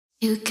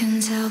You can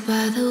tell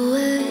by the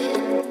way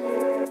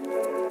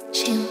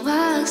she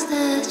walks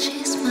that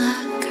she's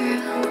my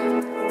girl.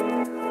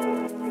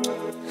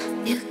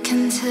 You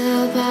can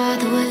tell by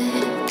the way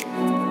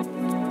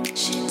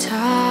she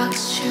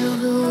talks, she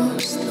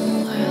rules the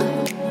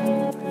world.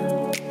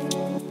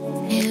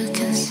 You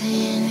can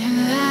see in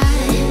her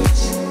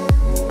eyes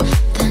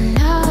that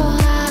no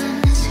one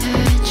is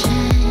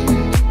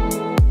hurting.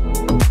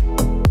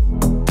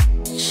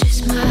 She's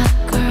my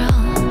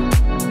girl,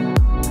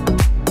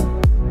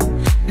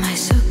 my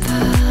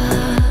Supergirl.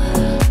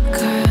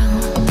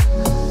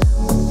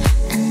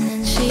 And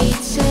then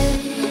she'd say,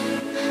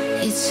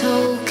 it's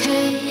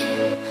okay,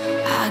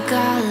 I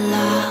got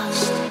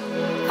lost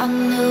on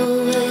the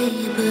way,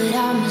 but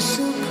I'm a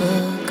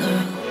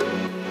Supergirl.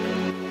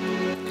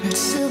 And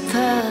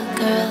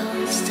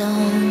Supergirls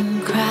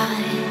don't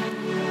cry.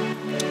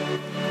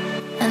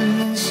 And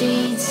then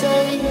she'd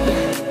say,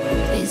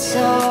 it's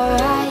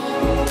alright,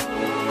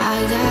 I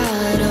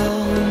got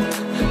home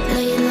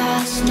late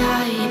last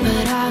night,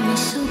 but I'm a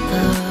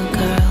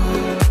Supergirl.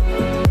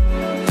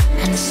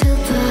 And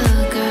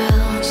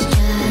Supergirls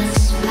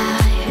just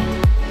fly.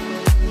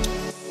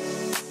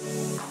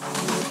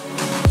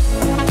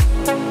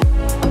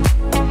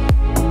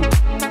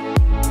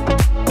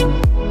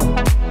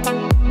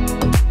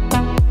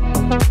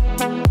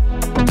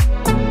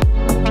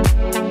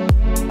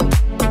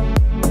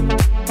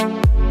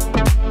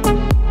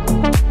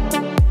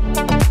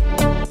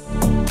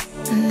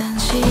 And then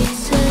she'd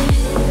say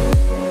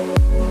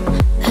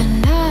that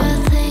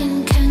nothing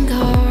can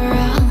go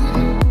wrong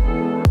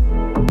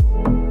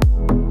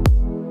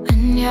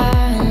when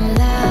you're in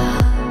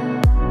love.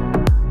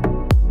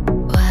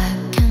 What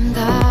can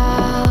go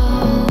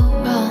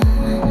wrong?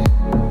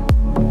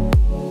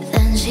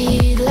 Then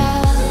she'd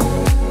love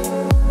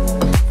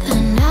the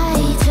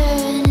night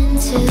turn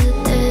into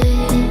day,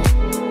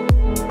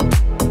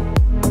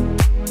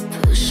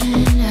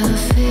 pushing her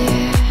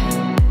fear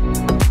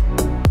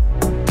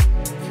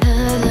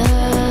further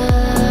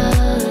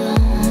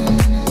alone.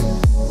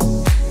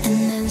 And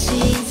then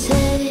she'd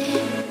say,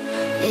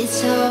 it's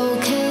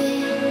okay,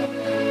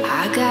 I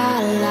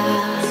got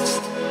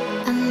lost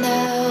on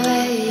the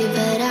way,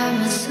 but I'm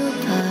a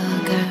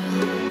Supergirl.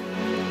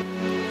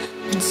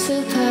 And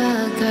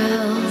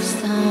Supergirls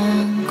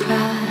don't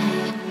cry.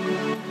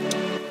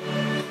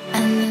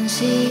 And then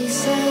she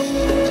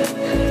said,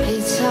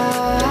 it's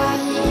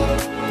alright,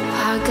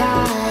 I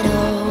got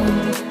home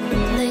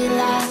late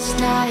last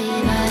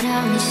night, but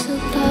I'm a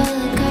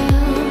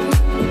Supergirl.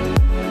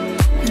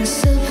 And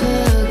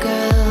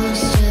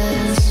Supergirls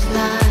just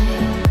fly.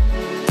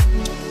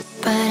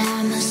 But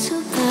I'm a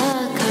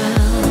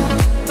Supergirl.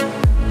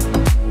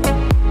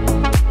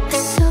 A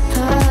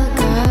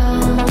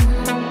Supergirl.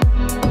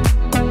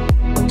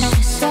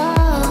 She's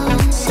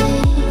sewing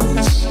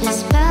seeds, she's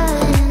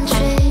spelling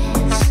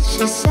trees.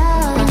 She's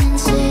sewing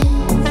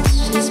seeds,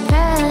 she's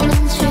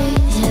spelling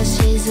trees. Yeah,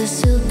 she's a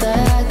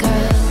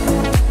Supergirl.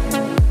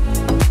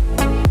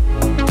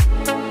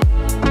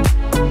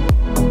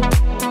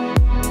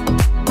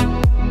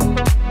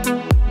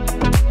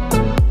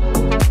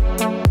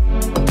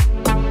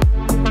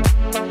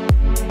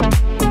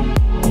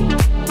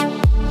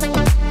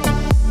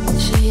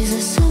 She's a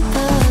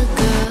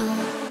Supergirl.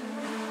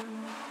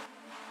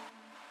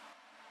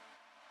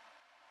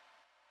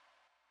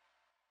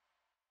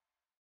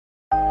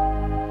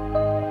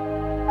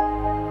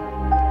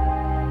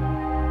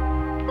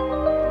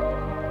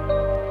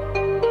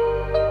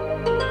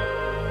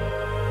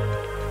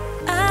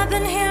 I've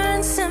been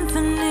hearing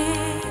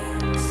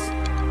symphonies.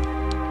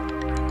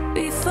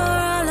 Before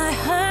all I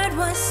heard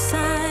was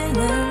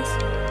silence.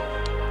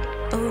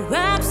 A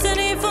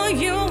rhapsody for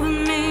you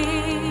and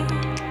me.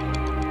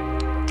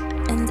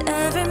 And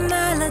every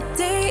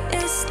melody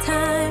is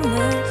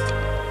timeless.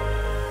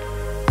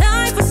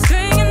 Life was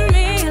stringing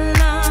me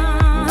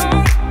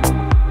along.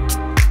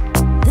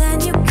 Then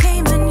you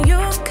came and you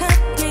cut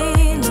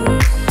me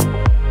loose.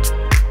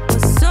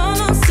 Was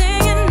solo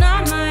singing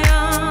on my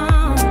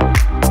own.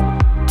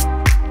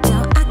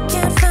 Now I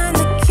can't find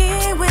the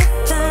key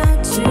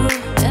without you.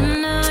 And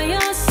now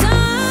your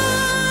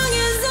song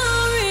is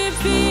on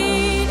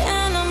repeat,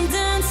 and I'm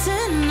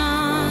dancing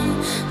on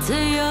to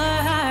your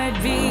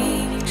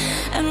heartbeat.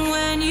 And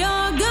when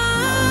you're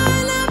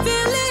gone, that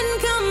feeling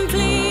come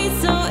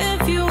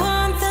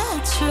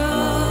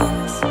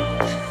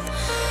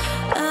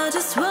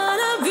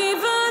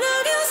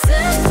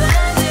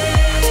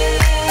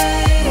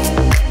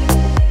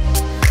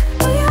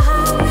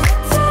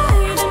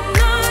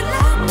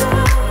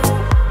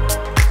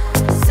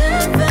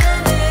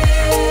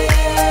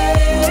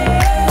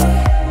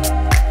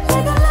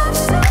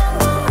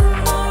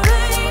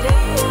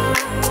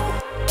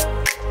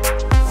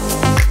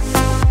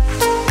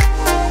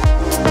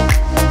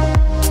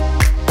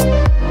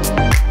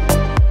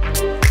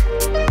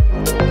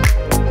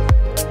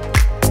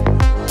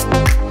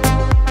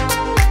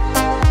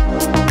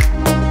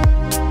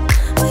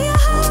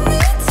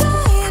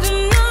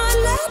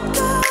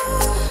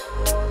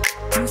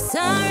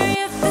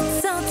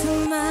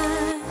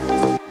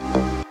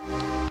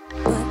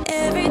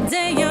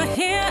day you're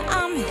here,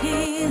 I'm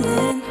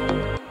healing.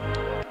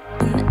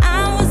 When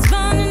I was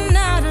running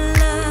out of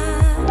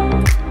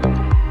love,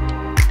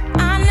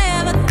 I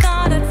never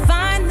thought I'd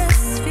find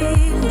this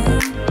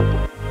feeling.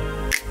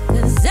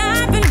 'Cause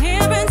I've been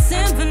hearing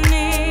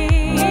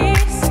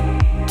symphonies.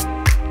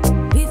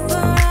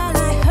 Before all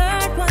I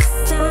heard was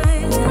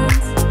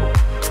silence.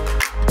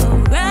 A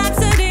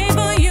rhapsody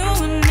for you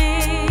and me.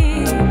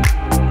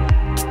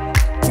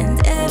 And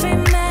every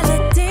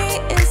melody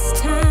is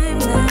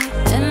timeless.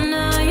 And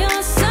now your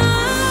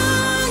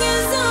song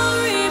is on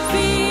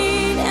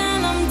repeat,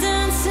 and I'm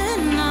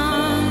dancing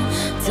on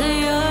to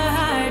your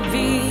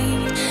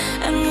heartbeat.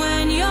 And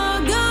when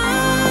you're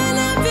gone,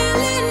 I feel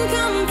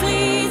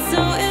incomplete.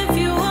 So if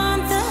you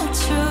want the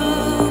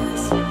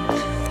truth,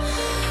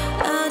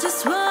 I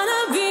just wanna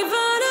be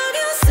part of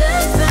your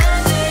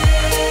symphony.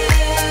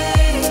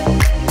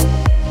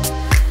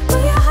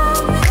 Will you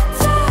hold me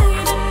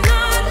tight and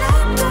not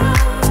let go?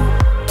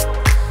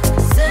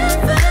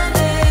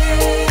 Symphony,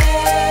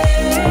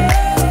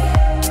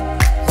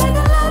 like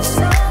a love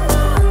song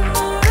on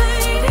the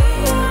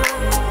radio.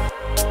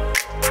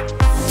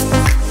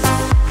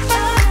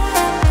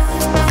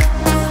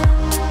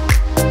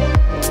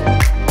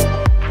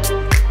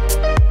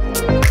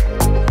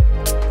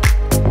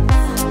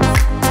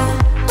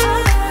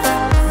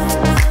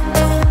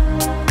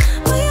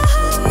 Will you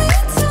hold me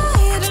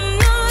tight and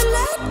not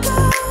let go?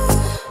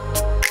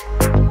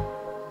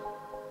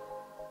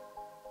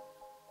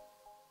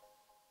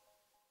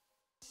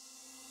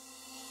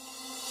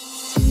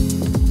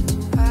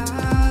 I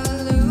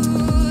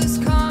lose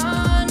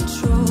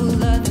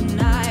control of the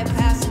night,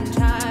 passing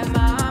time,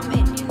 I'm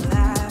in your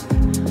lap.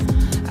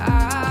 I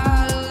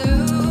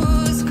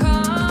lose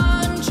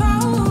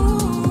control.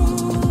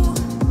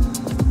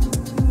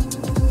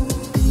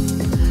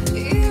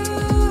 You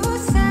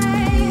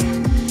say,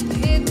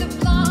 hit the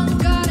blunt,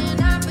 got an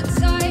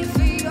appetite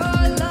for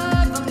your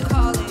love, I'm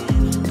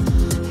calling.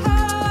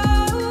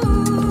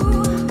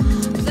 Oh,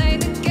 play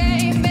the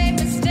game, make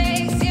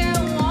mistakes, yeah, I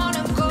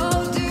wanna go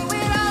do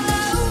it all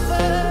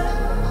over.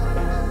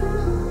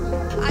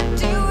 I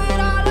do it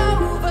all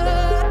over.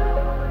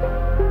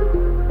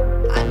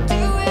 I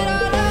do it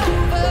all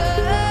over.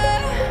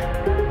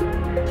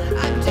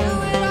 I do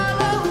it all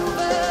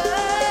over.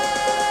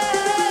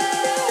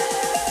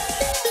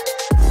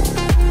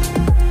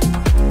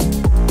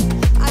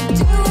 I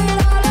do it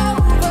all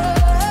over.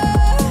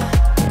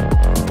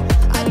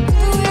 I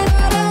do it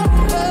all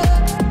over.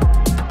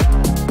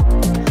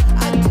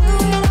 I do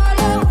it all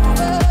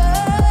over.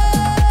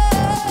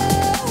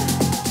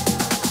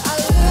 I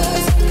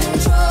lose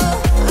control.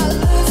 I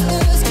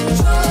lose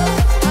control.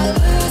 I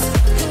lose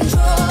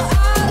control.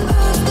 I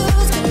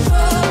lose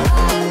control.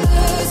 I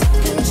lose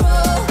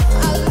control.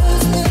 I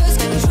lose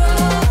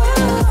control.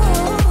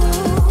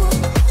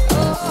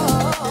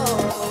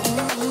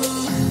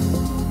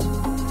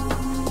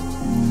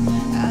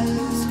 I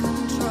lose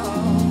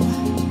control.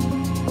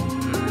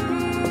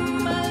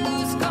 I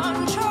lose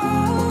control.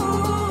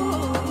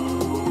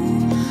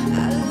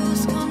 I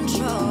lose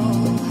control.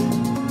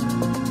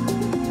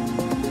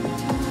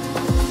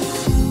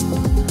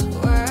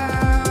 Where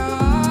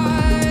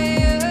are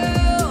you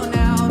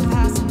now?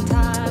 Passing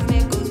time,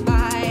 it goes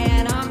by,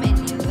 and I'm in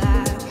your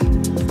lap.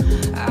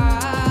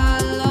 I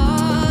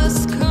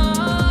lost control.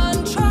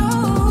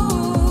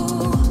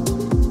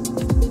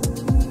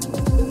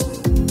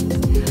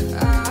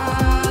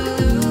 I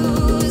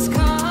lose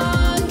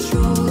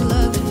control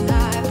of the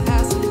night,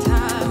 passing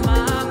time,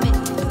 I'm in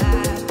your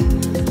lap.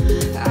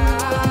 I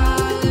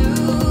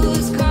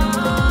lose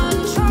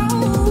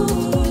control.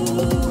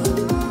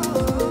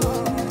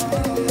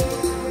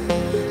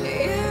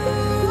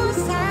 You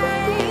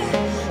say,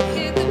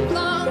 hit the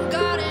blunt,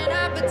 got an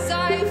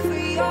appetite for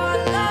your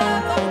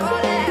love, I'm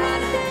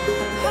calling.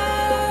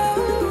 Oh,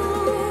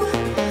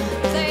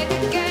 play the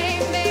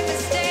game, make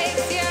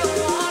mistakes, yeah, I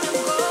wanna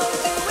go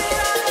do it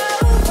all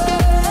over.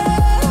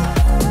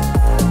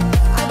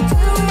 I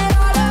do it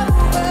all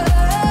over.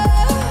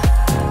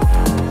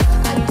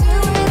 I do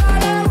it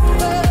all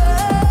over.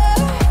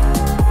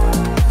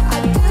 I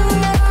do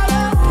it all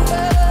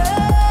over.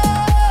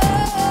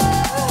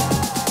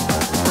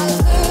 I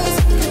lose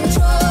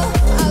control.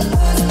 I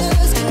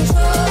lose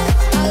control.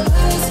 I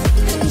lose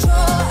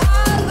control.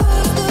 I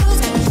lose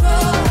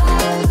control.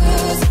 I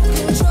lose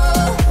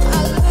control.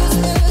 I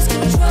lose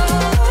control.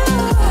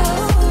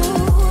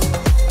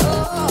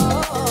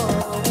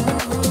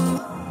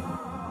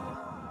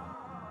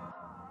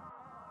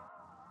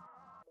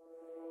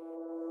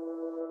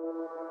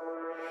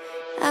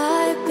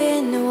 I've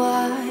been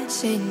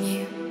watching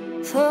you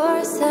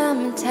for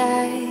some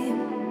time.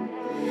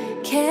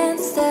 Can't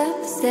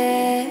stop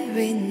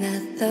staring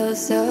at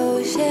those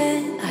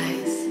ocean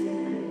eyes.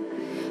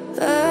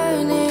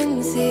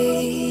 Burning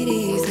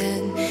cities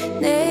and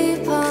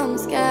napalm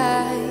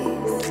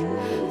skies.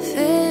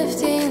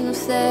 15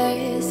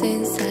 flares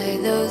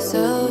inside those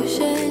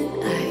ocean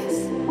eyes.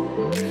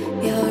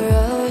 Your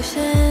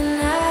ocean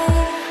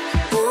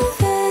eyes.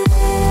 Moving.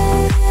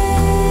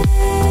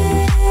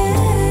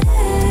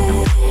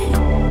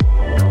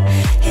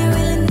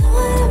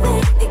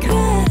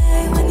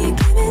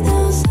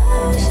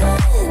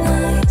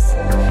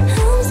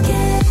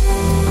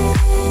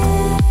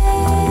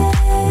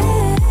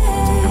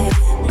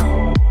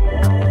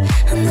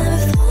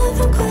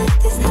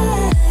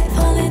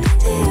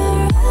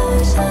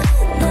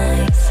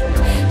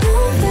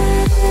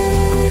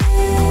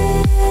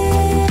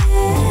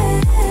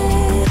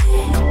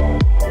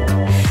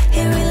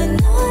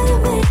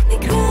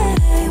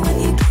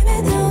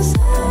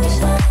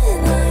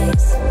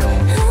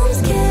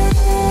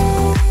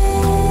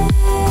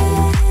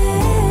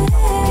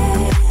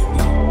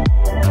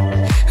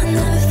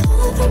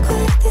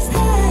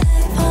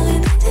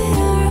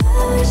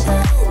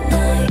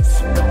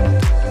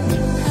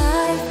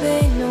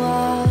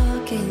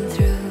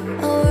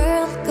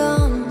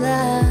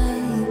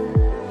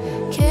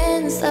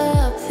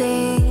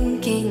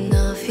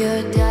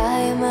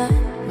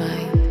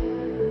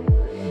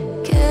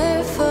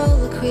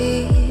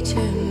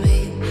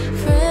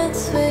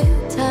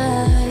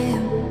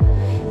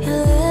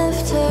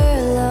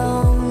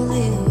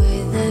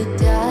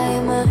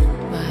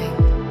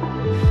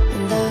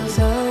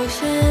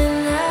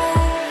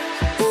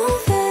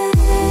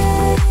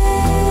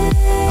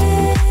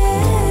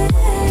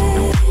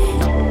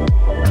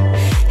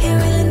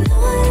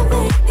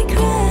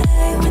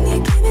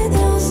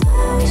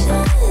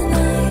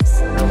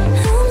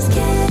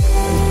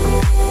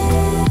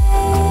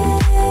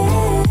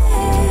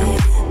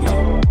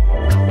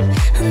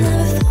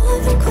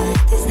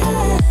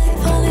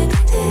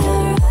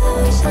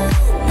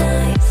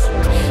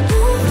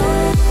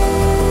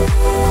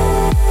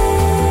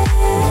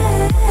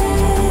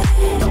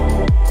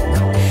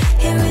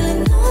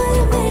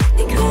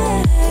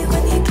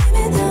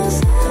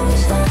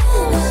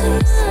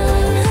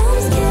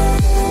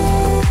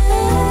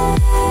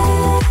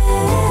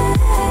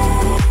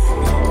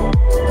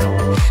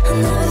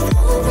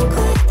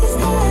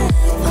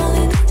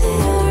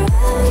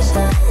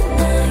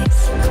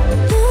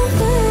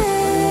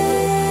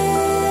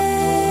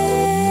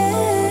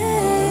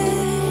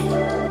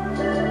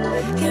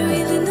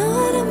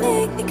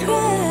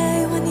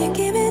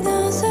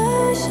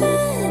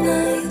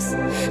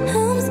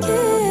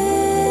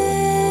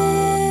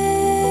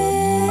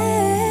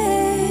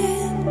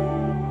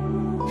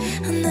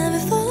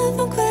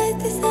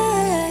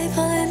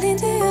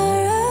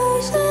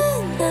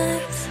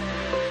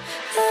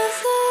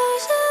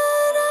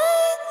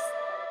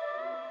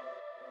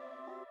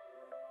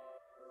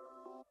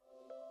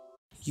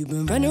 You've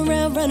been running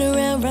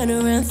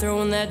around,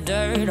 throwing that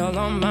dirt all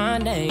on my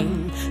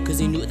name.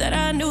 Cause you knew that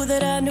I knew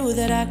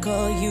that I'd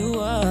call you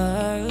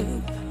up.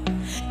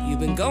 You've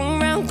been going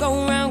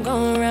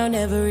round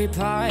every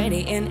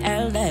party in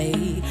LA.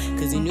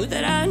 Cause you knew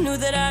that I knew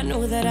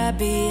that I'd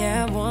be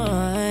at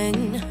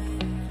one.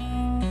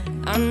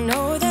 I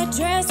know that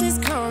dress is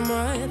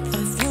karma,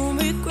 perfume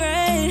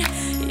regret.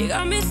 You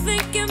got me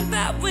thinking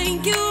about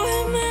when you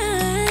were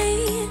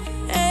mine,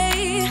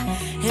 hey.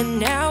 And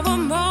now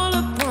I'm all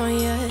upon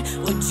you,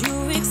 what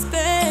you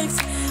expect?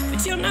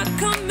 But you're not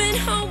coming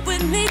home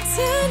with me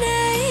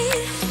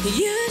tonight.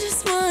 You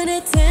just want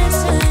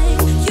attention,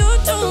 you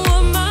don't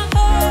want my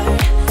heart.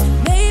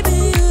 Maybe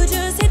you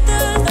just hate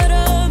the thought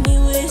of me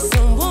with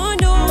someone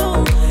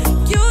new.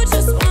 You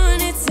just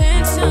want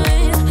attention,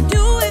 I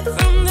knew it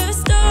from the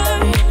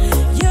start.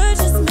 You're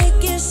just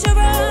making sure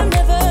I'm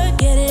never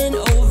getting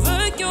over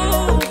you.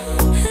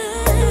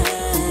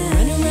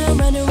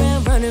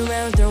 Running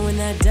around, throwing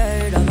that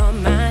dirt all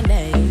on my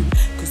name.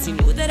 Cause you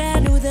knew that I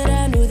knew that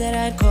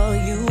I'd call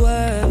you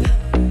up.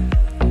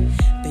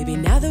 Baby,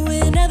 now that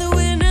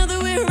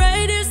we're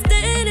right here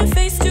standing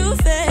face to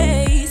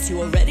face,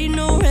 you already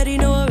know that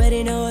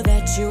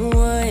you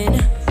won.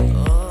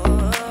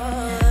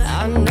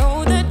 I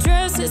know that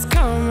dress is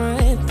karma,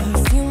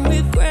 perfume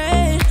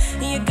regret.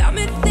 You got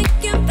me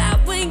thinking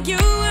about when you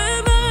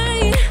were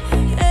mine,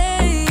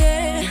 hey,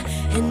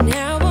 yeah. And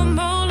now I'm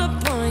all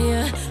upon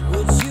you,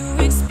 what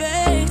you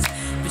expect?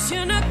 But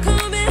you're not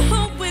coming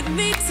home with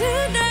me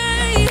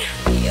tonight.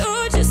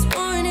 You just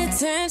want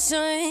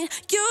attention,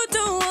 you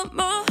don't want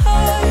my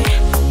heart.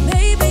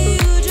 Maybe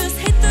you just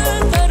hate the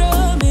thought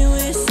of me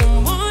with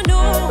someone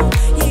new.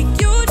 Yeah,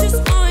 you just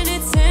want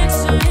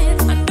attention,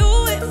 I knew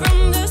it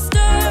from the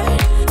start.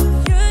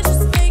 You're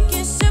just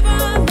making sure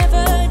I'm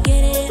never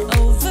getting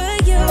over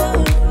you.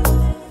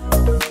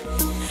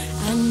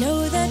 I know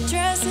that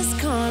dress is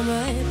karma,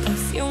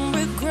 perfume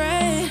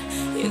regret.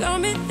 You got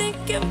me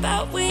thinking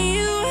about when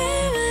you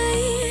were mine.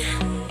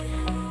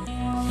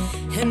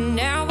 And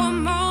now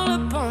I'm all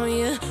upon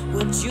you,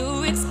 what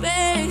you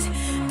expect?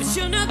 But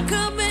you're not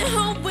coming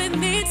home with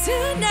me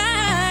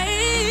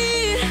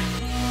tonight.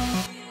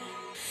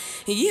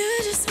 You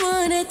just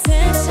want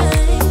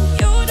attention,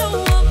 you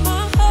don't want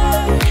my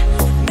heart.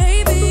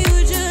 Maybe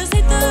you just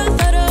hate the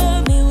thought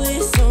of me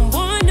with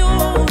someone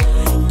new.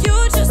 You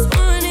just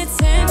want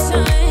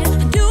attention,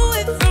 I knew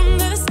it from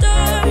the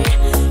start.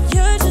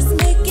 You're just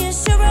making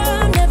sure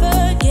I'm never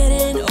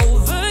getting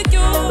over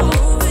you.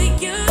 What are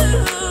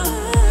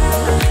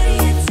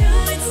you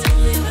doing? Tell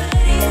me, what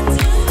are you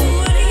doing?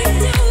 What are you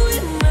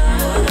doing now?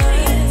 What are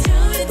you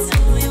doing?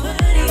 Tell me, what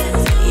are you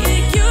doing? Yeah,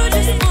 you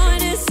just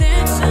want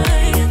attention,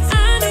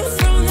 I knew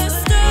from the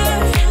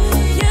start.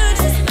 You're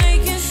just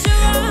making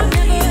sure I'm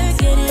never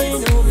getting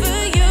over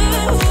you.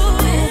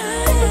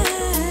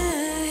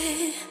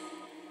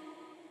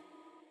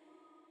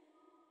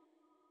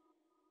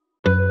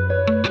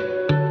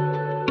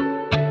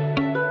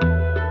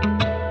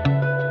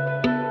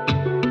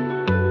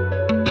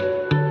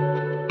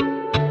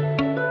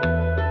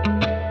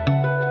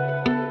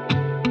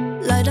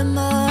 Light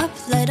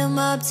 'em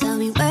up, tell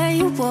me where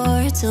you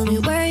were, tell me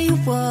where you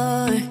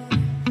were.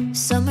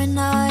 Summer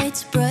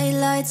nights, bright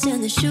lights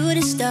and the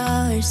shooting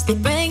stars, they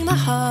break my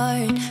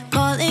heart.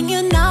 Calling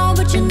you now,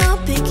 but you're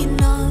not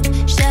picking up.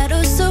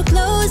 Shadows so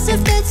close,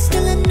 if that's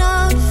still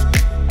enough.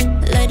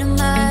 Light a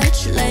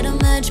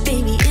match,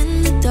 baby,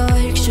 in the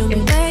dark. Show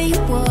me where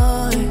you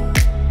are.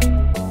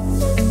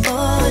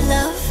 Oh,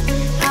 love,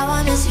 how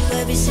I miss you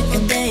every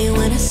single day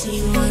when I see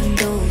you on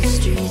those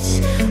streets.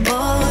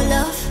 Oh,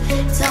 love,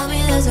 tell me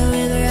there's a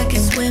river I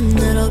can swim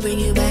that'll bring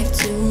you back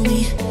to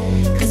me.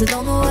 Cause I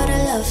don't know how to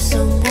love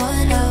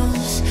someone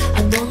else,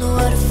 I don't know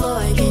how to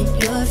forget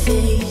your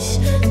face.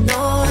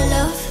 No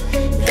love,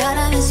 God,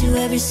 I miss you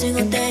every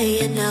single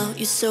day, and now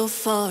you're so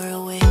far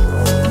away.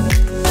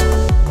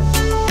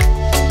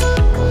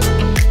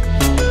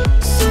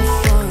 So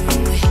far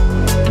away.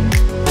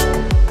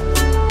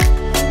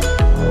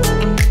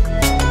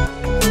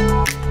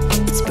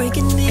 It's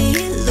breaking me,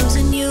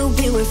 losing you.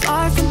 We were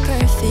far from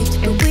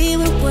perfect, but we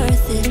were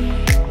worth it.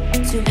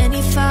 Too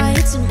many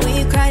fights and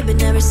we cried but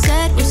never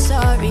said we're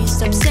sorry.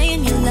 Stop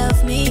saying you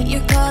love me,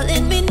 you're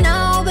calling me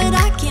now, but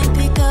I can't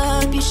pick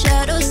up. Your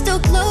shadow's still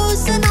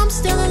close and I'm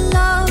still in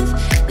love.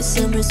 The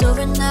summer's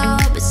over now,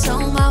 but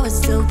somehow it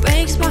still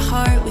breaks my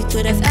heart. We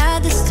could have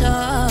had this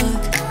talk.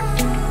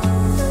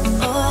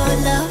 Oh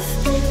love,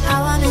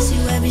 how I miss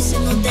you every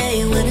single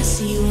day when I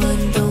see you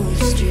on those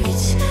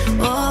streets.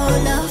 Oh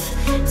love,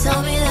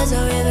 tell me there's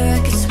a river I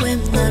can swim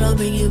that'll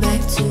bring you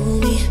back to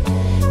me.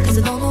 Cause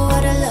I don't know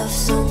how to love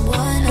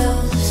someone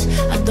else,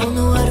 I don't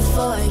know how to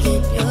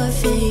forget your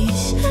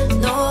face.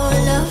 No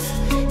love,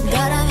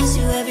 God, I miss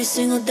you every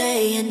single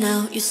day, and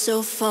now you're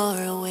so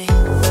far away.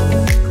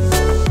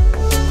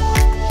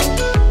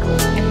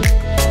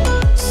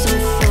 So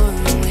far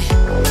away.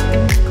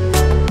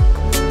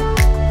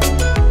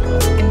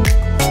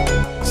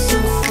 So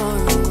far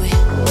away.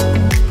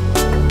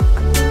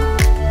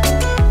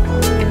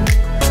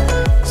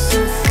 So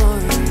far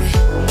away.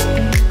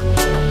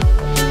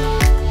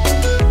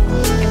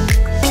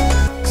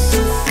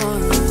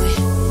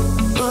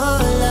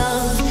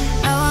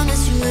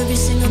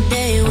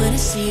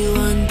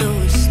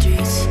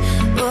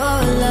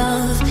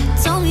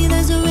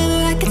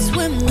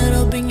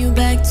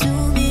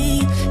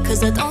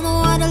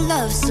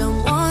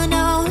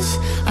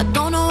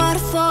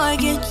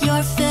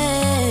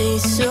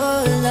 your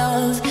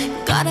love.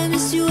 God, I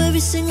miss you every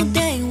single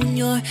day when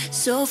you're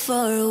so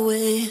far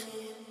away.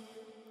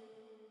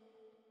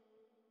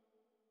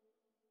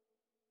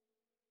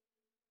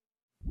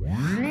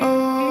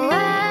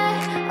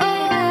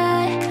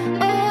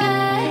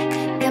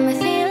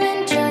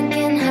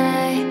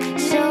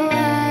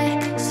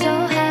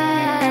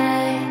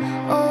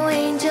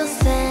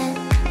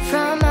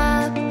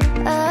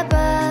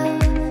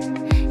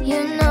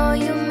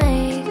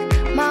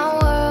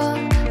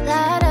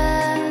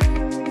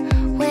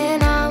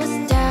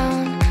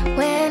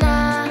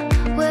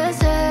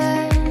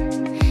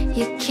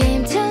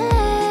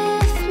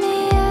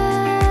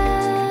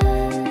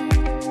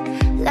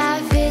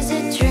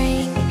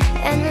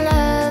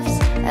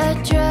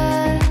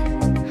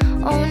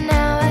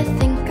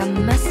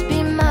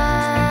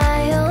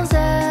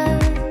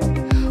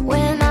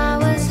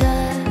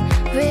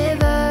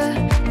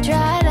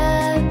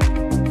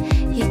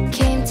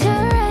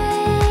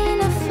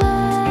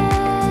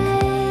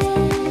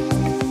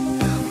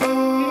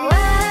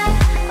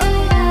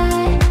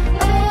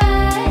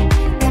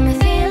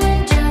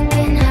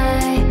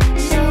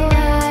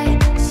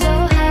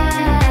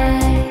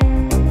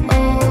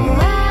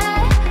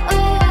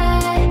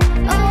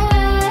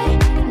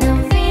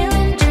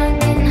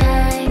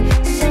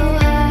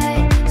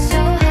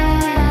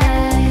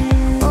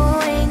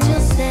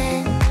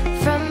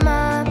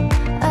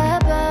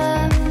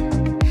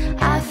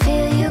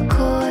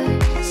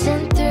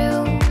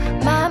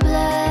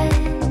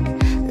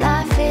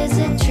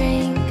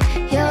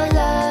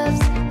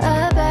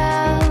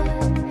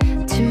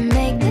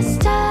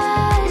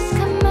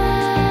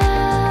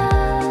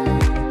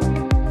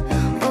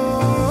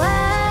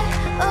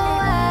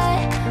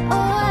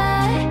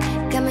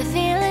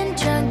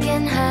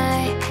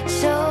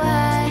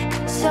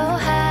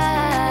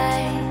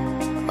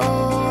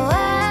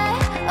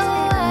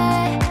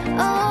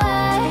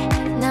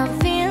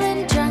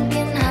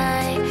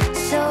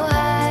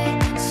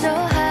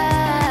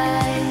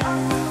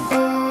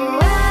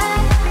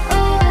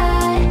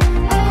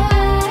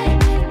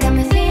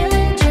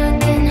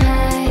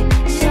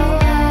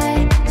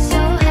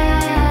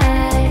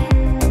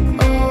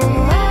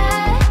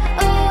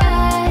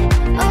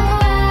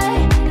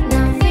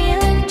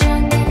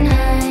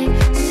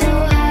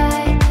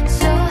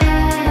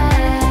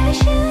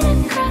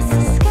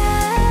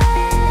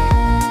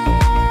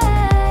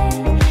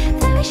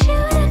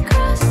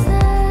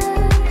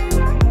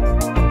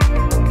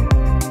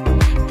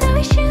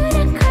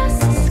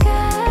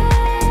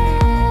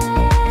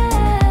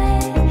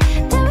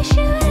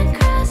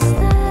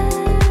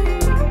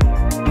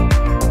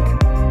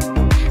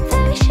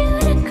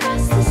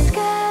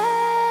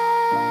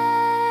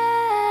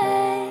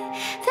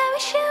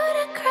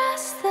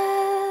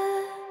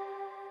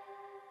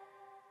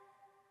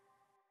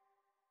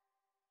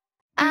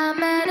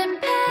 I'm at a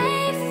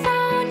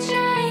payphone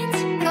trying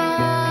to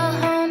call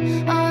home.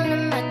 All of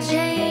my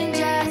change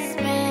I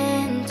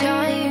spent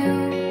on you.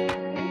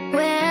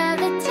 Where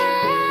the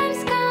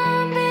time's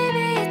gone,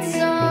 baby, it's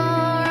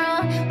all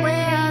wrong.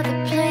 Where are the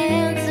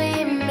plans we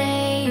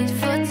made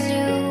for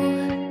two?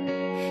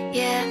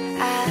 Yeah,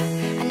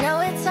 I know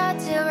it's hard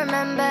to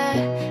remember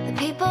the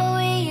people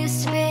we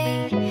used to be.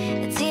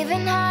 It's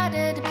even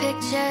harder to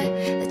picture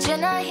that you're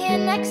not here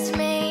next to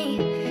me.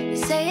 You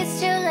say it's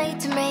too late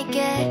to make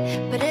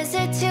it, but is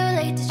it too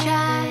late to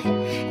try?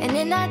 And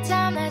in that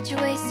time that you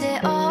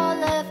wasted,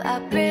 all of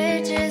our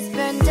bridges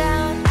burned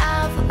down.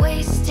 I've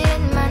wasted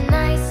my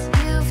nights,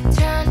 you've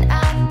turned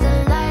out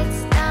the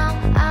lights. Now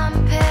I'm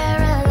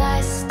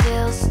paralyzed,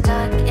 still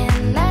stuck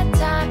in that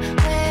time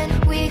when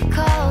we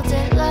called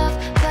it love.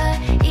 But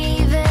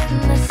even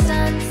the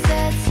sun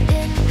sets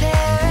in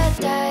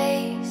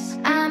paradise.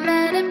 I'm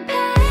at a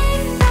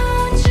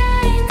payphone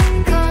trying to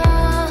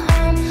call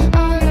home.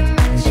 All of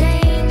my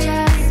change I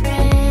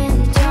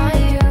spent on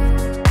you.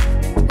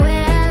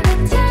 Where the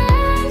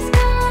time's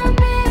gone,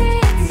 baby,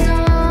 it's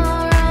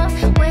all wrong.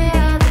 Where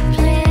are the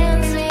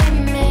plans we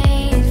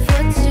made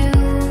for two?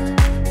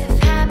 If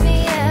happy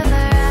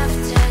ever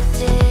after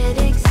did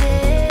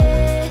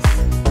exist,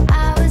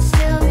 I would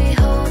still be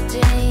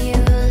holding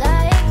you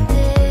like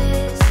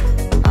this.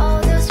 All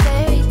those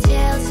fairy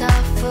tales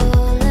are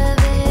full of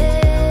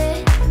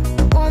it.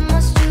 One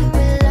more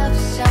stupid love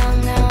song,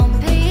 I'll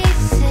be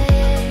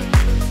sick.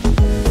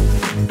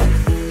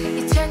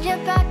 You turned your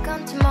back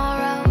on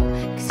tomorrow,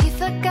 'cause you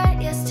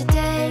forgot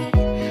yesterday.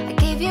 I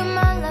gave you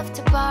my love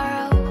to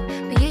borrow,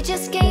 but you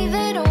just gave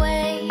it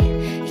away.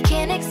 You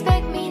can't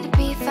expect me to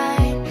be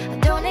fine, I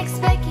don't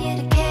expect you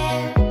to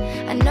care.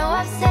 I know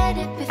I've said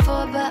it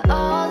before, but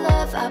all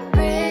of our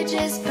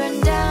bridges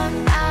burned down.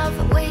 I've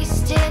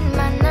wasted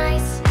my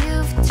nights,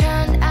 you've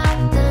turned out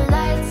the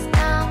lights.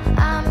 Now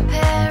I'm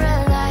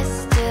paralyzed,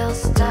 still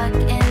stuck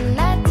in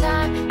that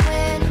time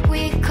when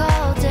we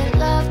called it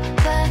love.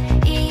 But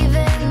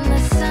even the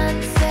sun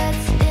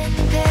sets in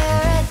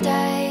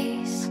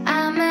paradise.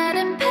 I'm at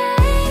a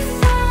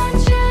payphone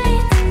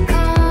trying to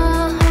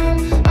call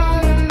home.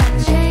 All of my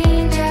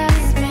change I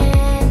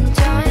spent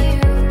on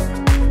you.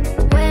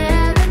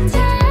 Where the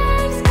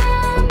time's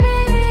gone,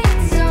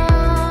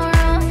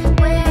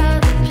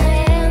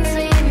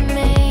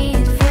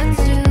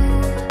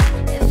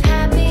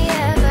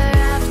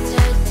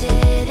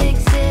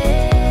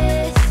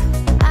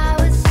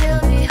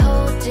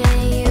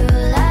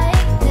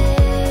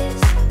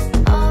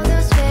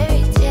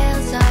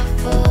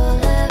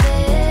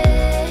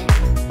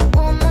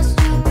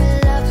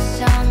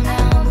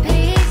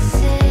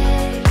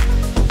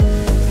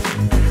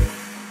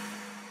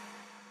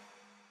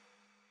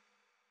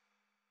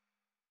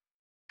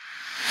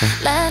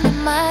 Land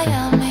in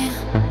Miami,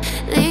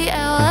 the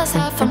air was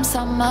hot from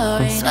summer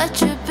rain. Sweat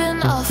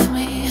dripping off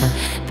me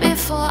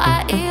before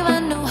I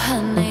even knew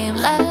her name.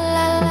 La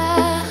la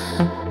la,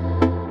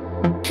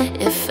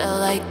 it felt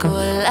like oh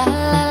la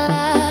la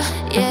la,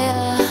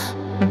 yeah.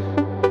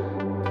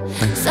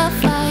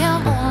 Sapphire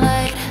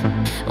moonlight,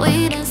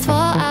 we danced for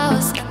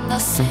hours in the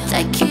sand.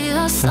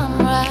 Tequila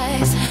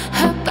sunrise,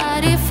 her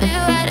body fit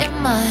right in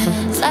my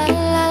hands. La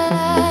la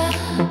la,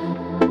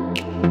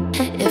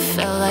 it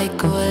felt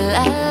like oh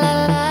la la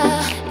la,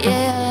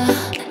 yeah.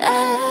 I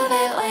love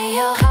it when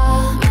you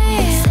call me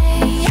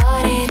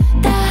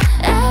Señorita.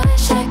 I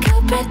wish I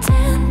could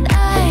pretend I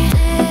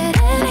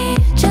didn't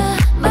need ya,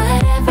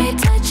 but every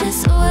touch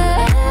is ooh la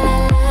la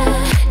la.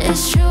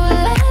 It's true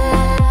la la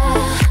la.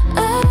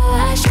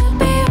 Oh, I should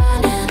be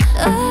running.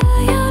 Oh,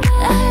 you know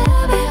I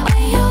love it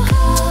when you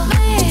call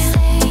me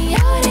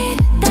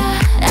Señorita.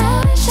 I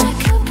wish I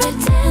could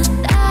pretend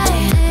I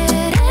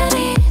didn't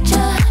need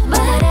ya,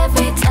 but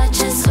every touch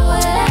is ooh la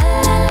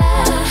la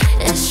la.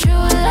 It's true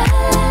la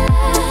la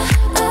la.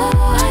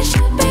 Oh, I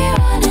should be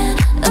running.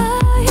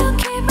 Oh, you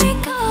keep me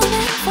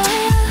calling for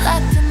you.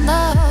 Locked in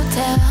the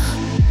hotel,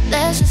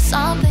 there's just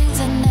some things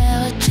that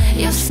never change.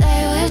 You say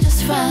we're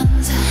just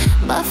friends,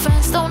 but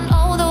friends don't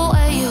know the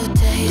way you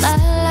taste. La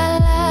la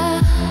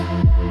la.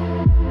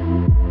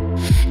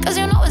 Cause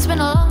you know it's been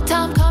a long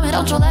time coming,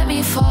 don't you let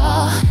me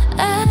fall.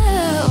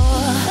 Oh,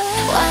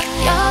 when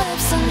your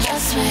lips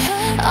undress me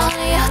on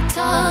your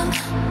tongue,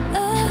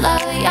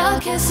 love your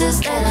kisses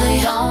deadly,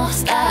 don't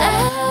stop. I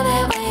love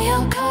it when you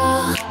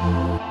call,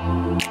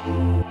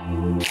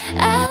 I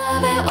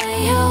love it when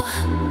you,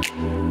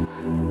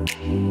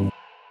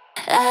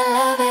 I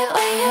love it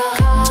when you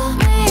call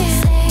me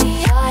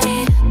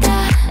Señorita.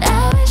 I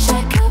wish I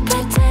could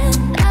pretend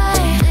I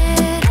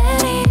didn't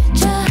need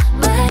ya,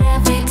 but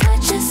every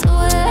touch is ooh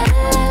la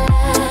la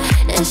la.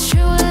 It's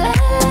true la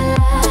la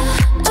la.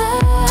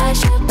 Oh, I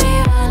should be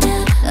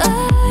running. Oh,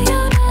 you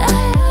know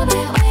I love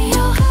it when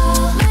you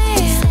call me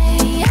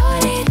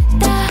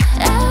Señorita.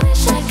 I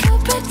wish I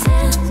could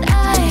pretend I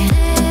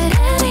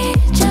didn't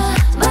need ya,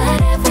 but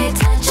every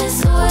touch is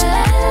ooh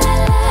la la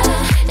la.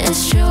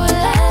 It's true la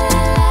la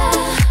la.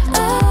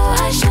 Oh,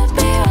 I should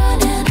be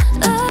running.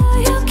 Oh,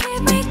 you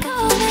keep me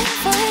calling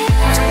for you.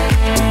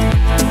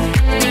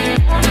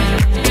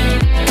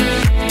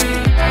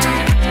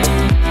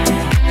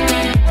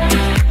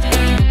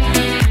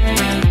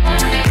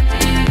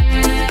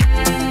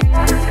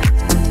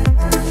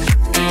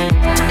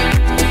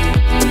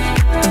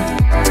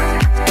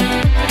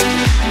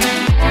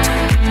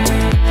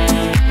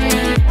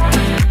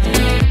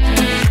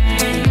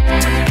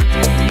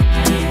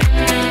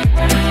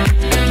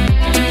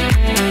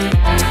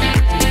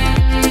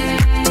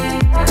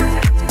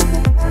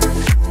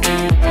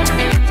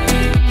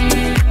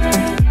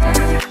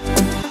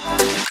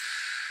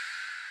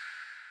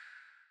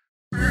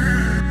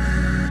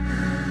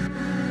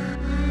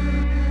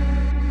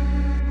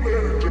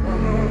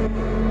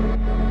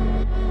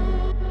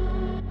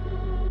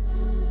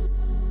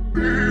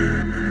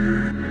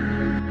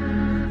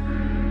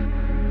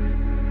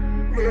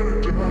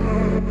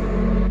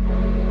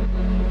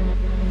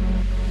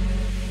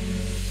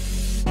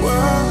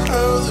 Wow,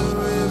 how the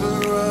river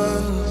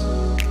runs.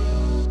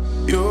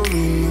 You're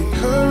in the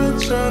current,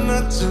 try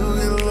not to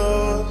get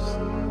lost.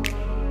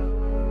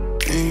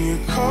 And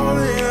you're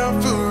calling out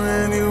for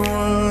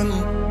anyone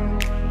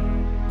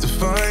to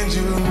find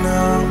you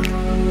now,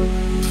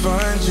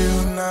 find you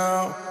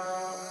now.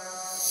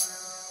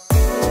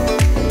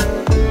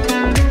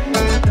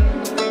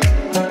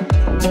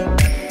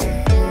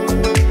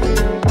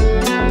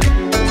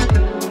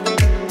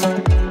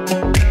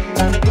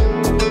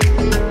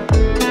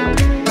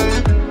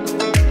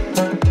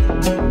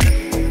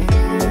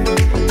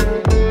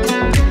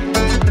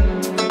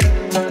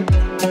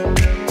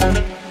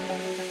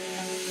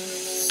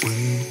 When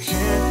you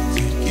can't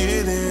take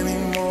it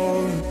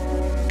anymore,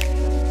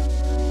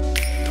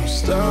 don't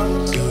stop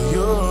till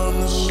you're on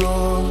the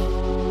shore.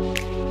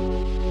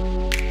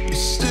 You're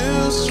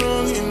still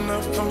strong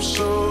enough, I'm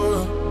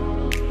sure.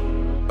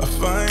 I'll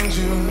find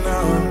you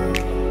now,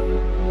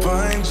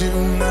 find you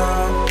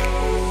now.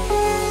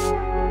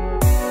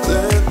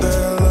 Let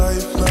that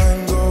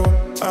lifeline go,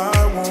 I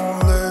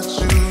won't let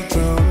you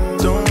drown.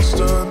 Don't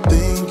start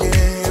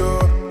thinking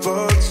you're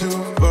far too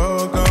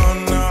far gone.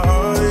 Now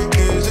heartache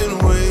isn't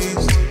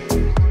waste.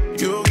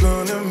 You're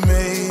gonna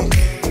make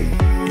it,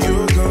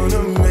 you're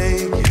gonna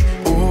make it.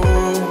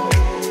 Oh,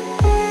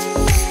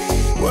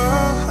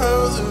 wow, how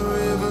the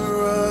river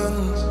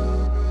runs.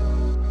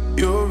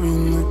 You're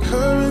in the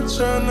current,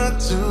 try not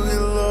to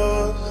get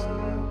lost.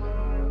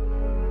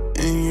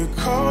 And you're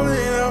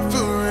calling out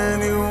for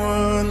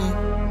anyone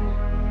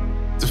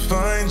to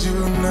find you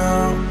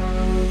now,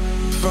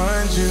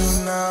 find you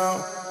now.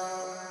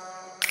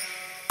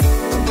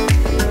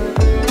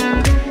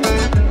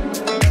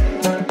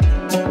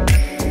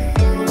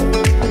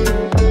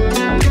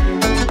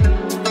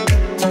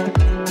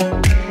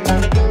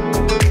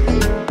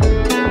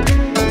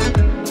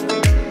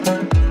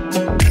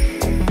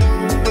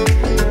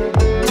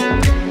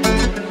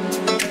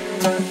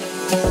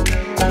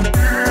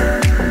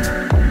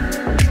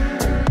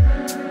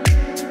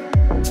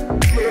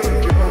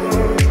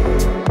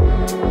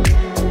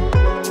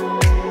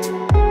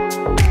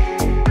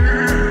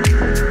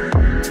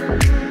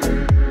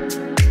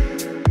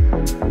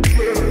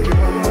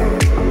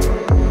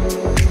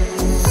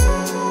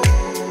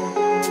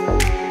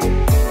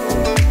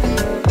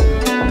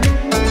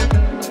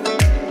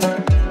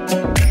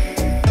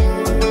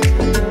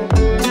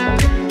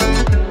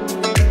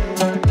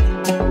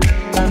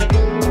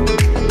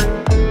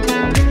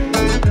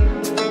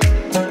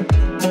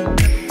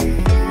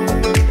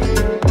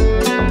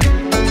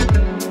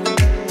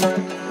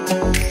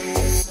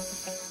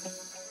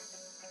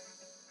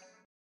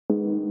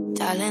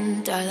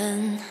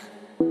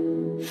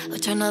 We'll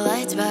turn the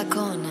lights back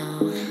on now.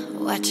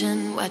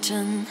 Watching,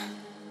 watching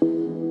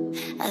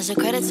as the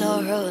credits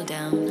all roll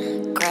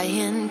down.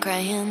 Crying,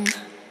 crying.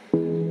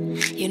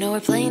 You know we're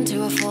playing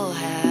to a full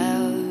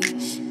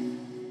house.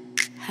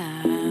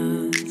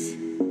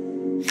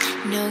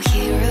 No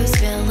heroes,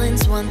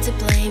 villains, one to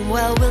blame.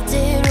 Well,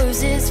 wilted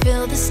roses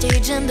fill the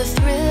stage, and the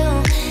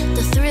thrill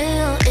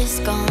is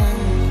gone.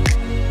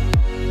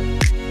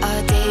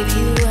 Our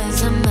debut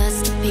was a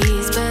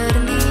masterpiece, but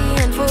in the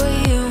end, for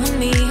you and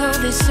me, oh,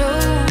 this show,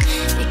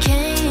 it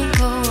can't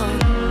go on.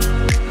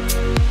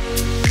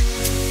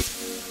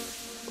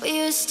 We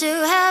used to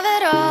have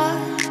it all,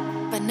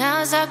 but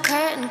now's our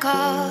curtain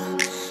call.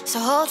 So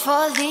hold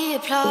for the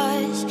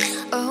applause.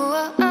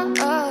 Oh, oh,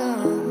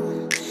 oh.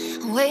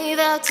 Wave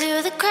out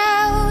to the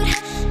crowd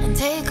and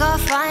take our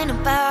final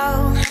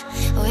bow.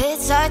 Oh,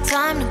 it's our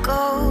time to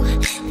go,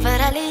 but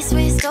at least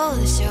we stole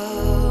the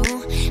show.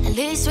 At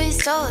least we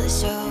stole the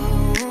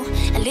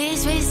show. At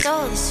least we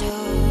stole the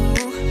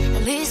show.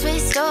 At least we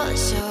stole the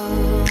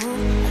show.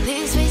 At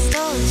least we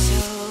stole the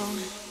show.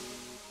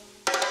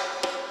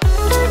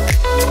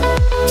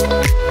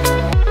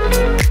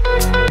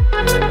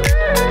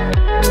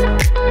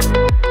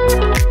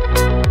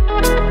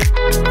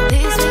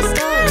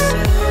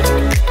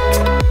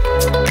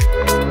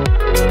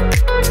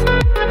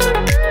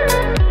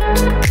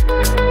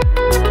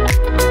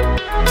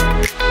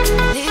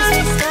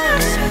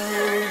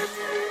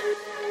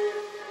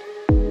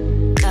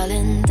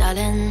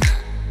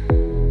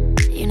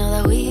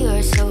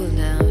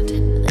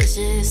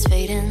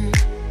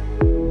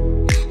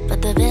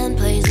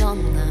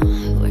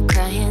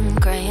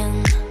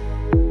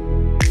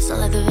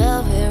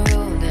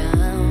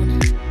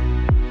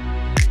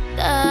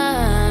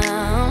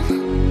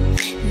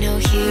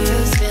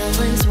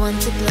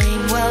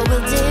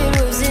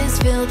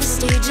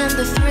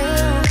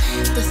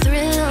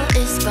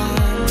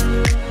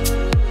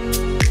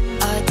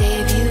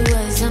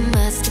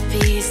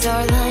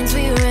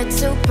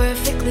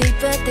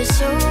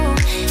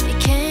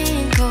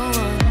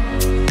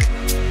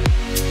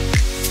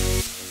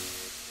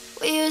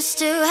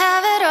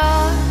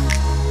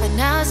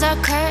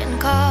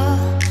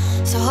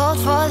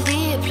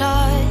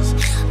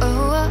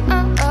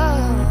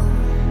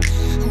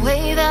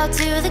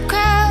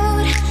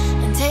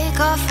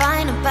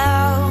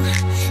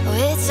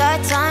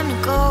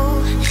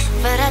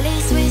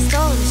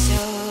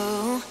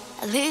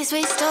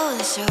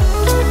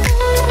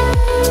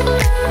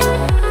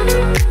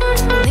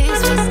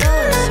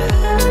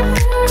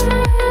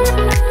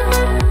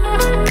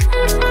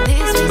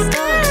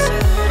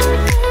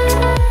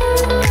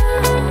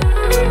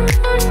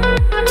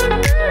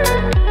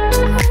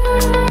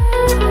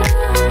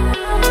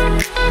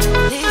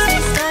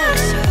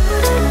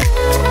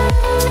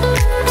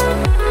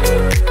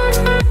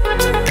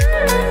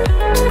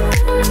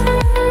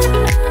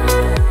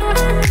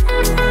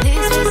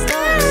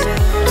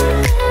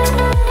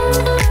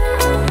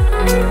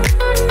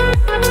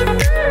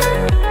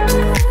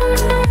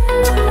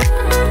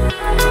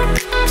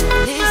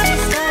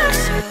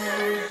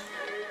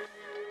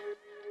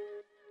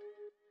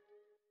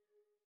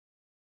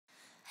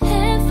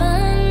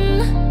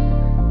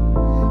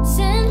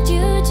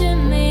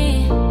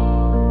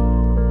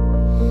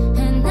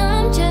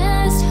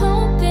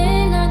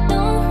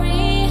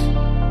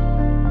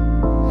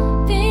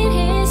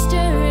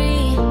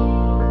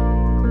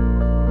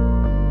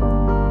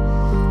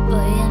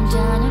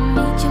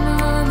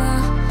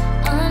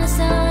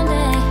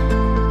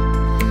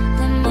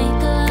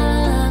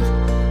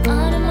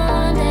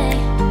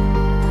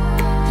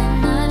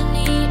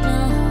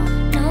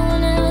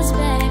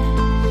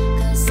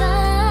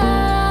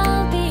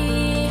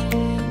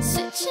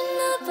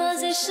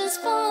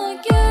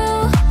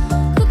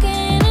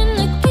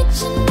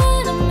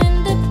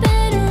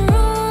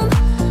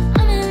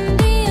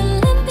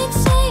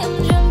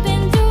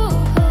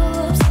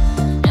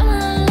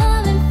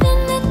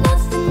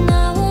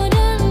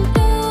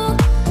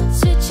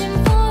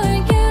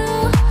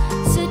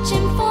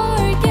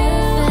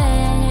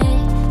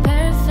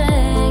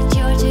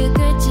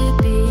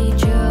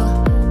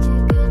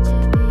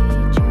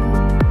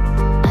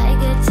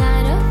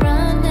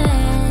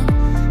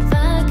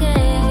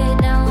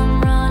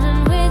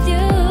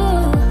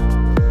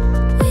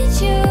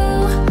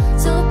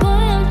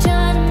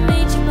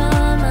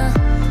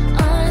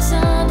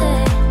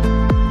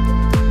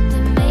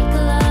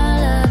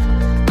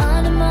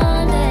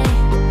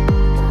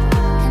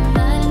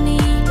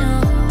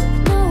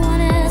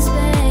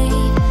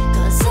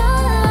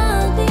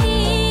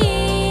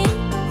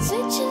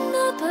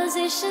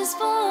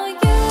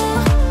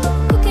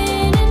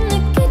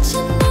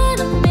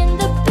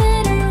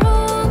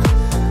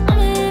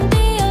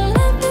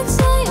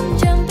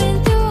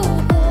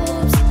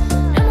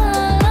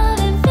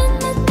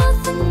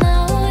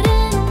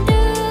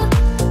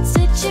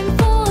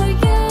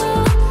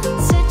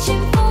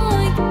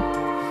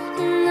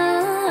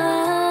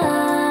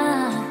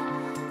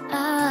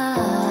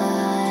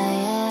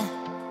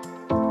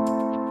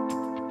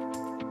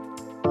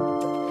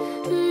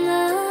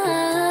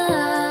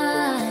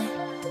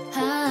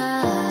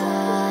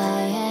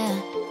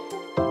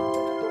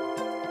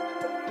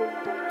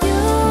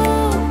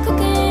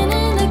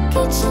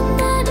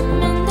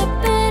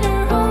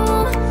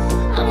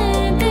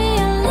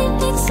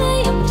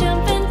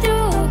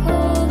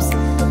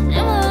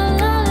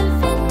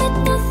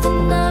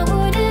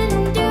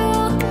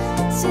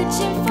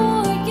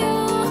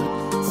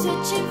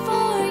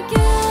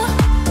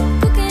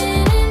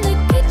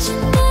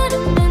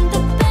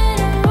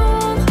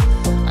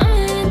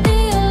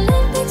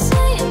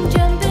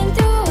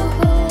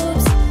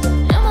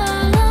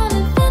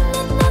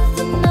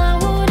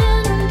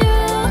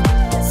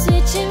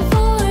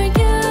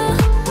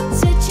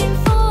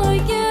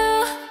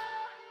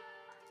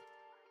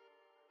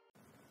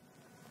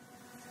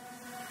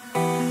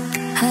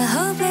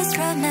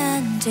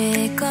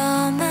 romantic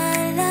all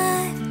my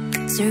life,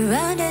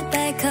 surrounded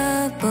by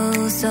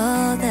couples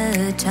all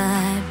the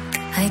time.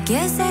 I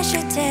guess I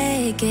should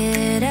take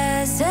it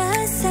as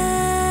a sign.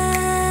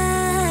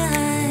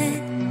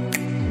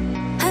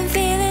 I'm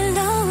feeling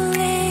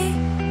lonely.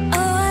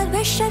 Oh, I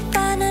wish I'd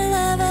find a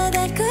lover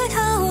that could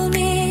hold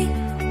me.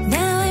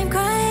 Now I'm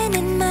crying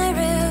in my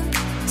room,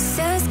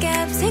 so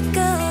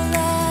skeptical of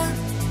love,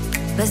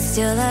 but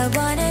still I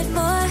wanted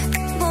more,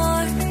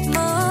 more,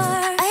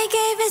 more. I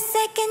gave a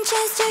second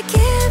chance to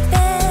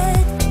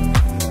Cupid,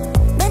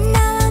 but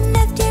now I'm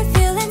left here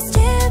feeling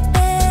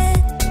stupid.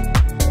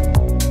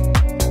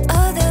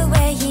 Oh, the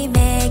way he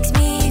makes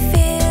me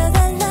feel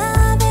that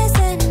love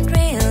isn't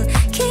real.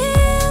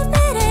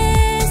 Cupid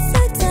is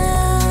so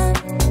dumb.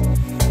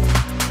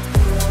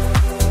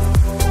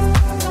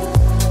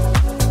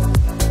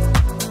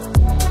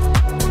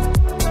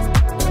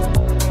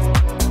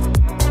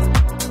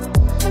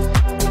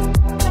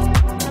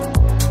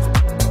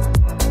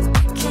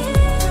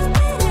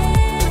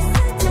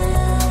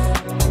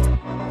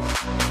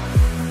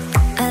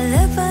 I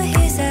look for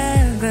his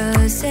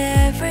arrows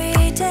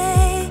every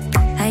day.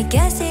 I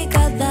guess he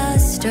got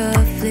lost or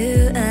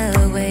flew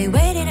away.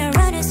 Waiting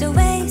around is a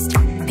waste.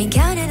 Been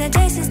counting the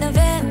days since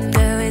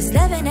November. Is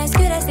loving as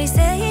good as they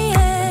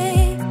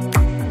say?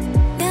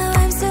 Now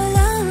I'm so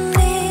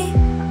lonely.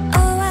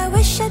 Oh, I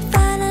wish I'd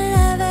find a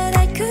lover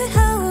that could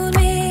hold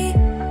me.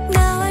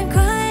 Now I'm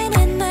crying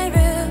in my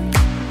room,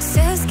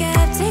 so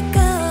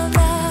skeptical of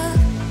love,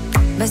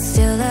 but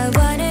still I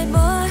wanted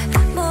more,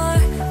 more,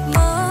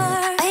 more.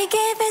 I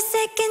gave a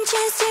second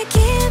chance to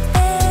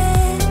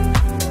Cupid,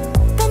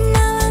 but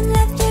now I'm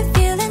left here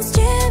feeling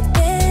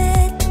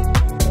stupid.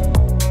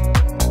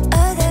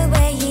 Oh, the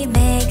way he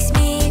makes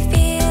me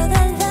feel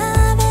that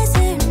love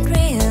isn't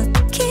real.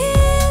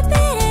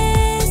 Cupid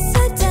is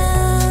so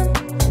dumb.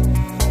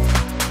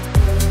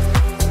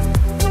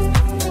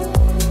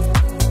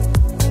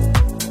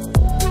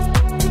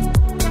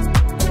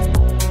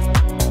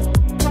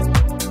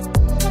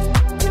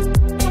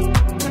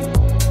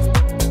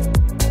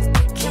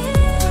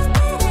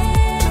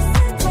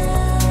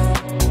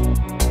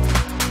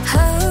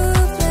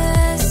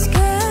 Hopeless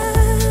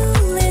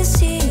girl is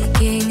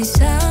seeking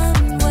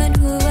someone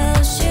who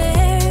will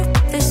share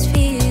this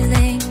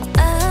feeling.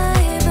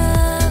 I'm a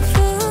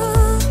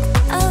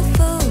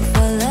fool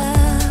for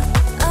love,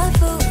 a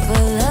fool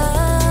for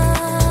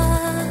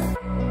love.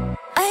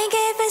 I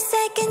gave a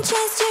second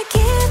chance to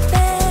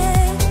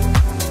Cupid,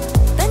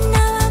 but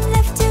now I'm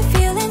left here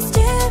feeling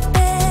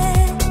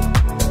stupid.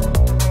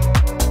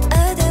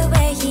 Oh, the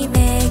way he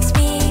makes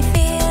me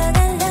feel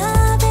that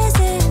love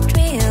isn't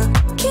real.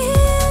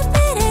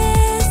 Cupid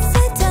is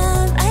so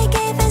dumb. I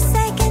gave a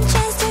second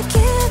chance to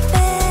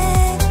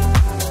Cupid,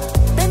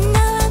 but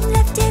now I'm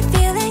left here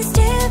feeling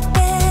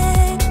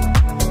stupid.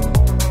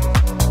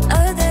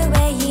 Oh, the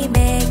way he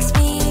makes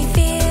me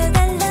feel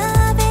that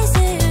love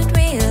isn't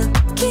real.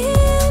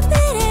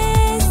 Cupid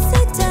is so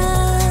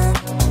dumb.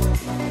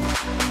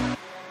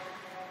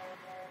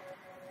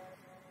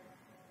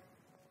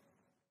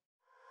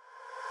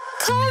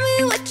 Call me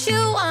what you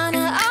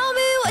wanna, I'll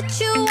be what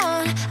you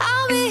want.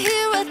 I'll be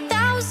here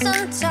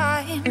 1,000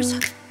 times.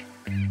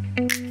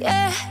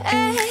 Yeah,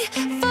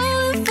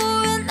 falling for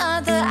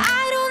another,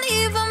 I don't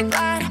even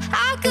bite.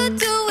 I could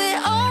do it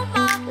all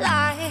my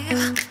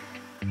life.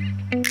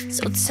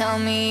 So tell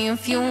me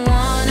if you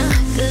wanna,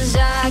 'cause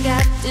I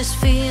got this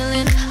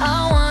feeling.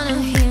 I wanna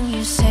hear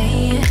you say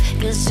it,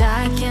 'cause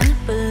I can't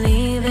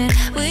believe it.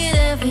 With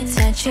every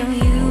touch of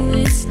you,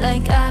 it's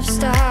like I've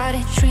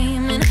started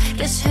dreaming.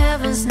 Guess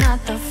heaven's not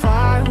that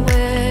far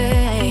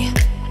away.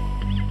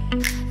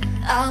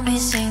 I'll be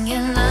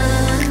singing la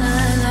la la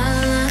la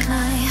la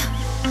la.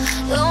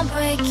 You're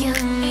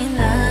breaking me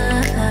la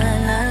la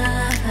la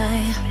la la.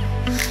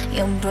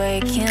 You're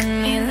breaking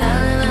me la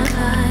la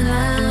la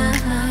la la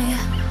la.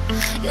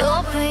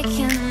 You're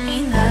breaking me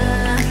la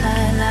la la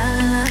la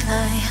la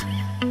la.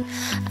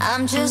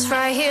 I'm just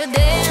right here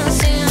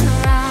dancing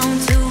around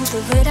to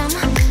the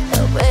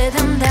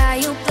rhythm that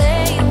you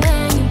play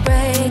when you're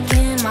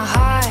breaking my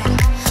heart.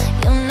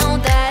 You know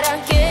that I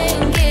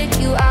can't get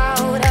you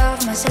out of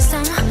my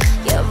system.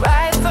 Yeah,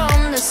 right from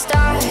the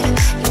start,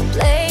 you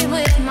play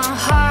with my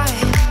heart.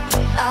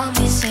 I'll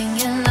be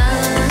singing la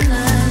la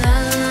la la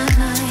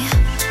la.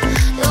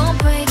 You're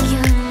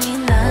breaking me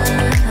la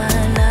la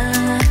la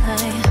la la.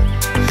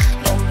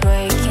 You're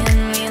breaking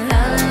me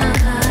la la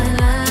la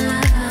la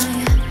la.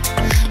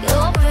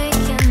 You're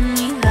breaking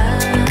me la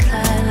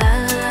la la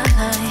la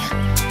la.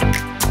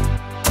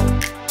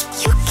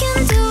 You can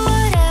do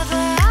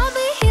whatever, I'll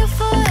be here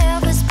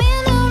forever.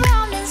 Spin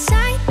around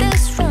inside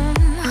this room.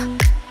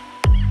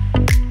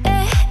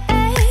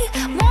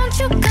 Won't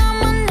you come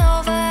on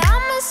over?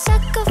 I'm a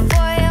sucker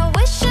for you,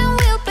 wishing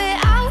we'll be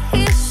out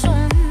here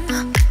soon.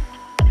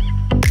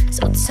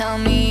 So tell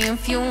me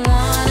if you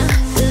wanna,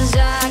 'cause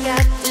I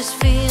got this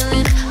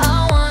feeling. I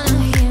wanna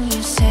hear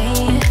you say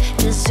it,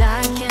 'cause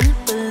I can't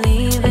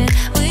believe it.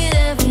 With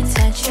every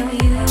touch of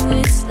you,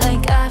 it's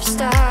like I've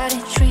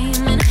started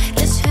dreaming.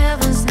 Guess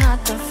heaven's not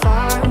that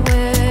far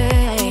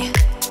away.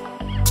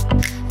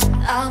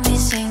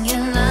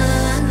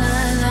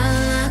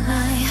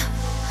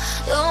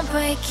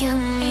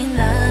 breaking me,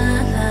 la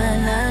la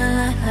la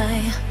la la.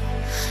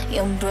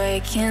 You're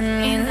breaking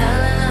me, la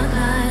la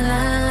la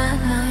la la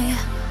la.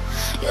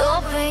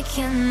 You're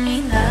breaking me,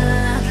 la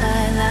la la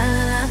la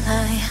la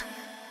la.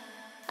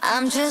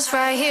 I'm just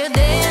right here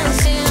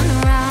dancing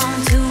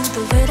around to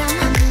the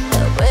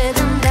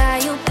rhythm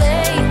that you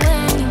play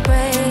when you're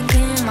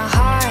breaking my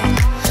heart.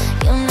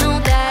 You know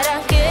that I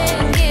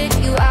can't get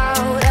you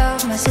out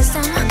of my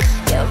system.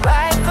 Yeah,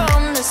 right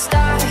from the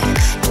start,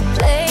 you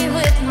play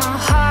with my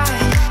heart.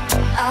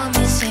 I'll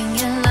be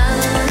singing la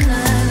la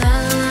la la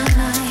la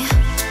la.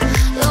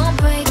 You're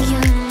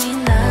breaking me,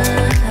 la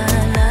la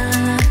la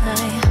la la.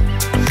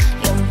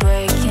 You're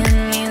breaking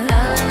me,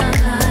 la la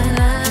la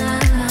la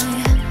la.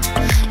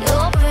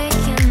 You're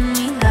breaking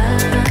me, la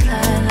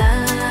la la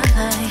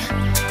la.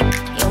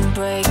 You're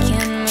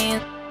breaking me.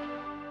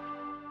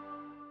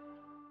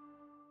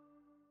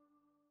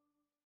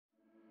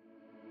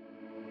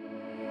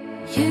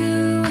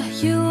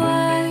 You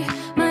are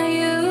my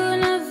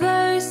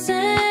universe,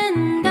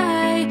 and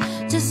I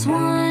just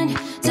want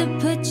to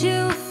put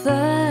you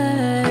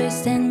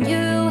first. And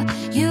you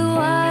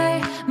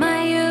are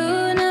my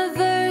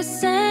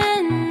universe,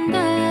 and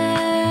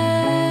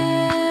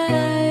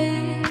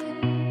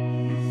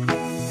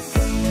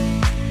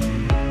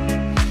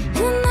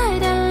the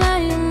night I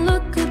lie and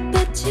look up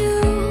at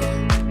you.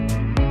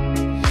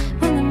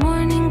 When the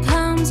morning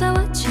comes, I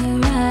watch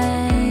your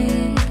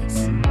eyes.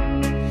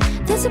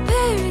 There's a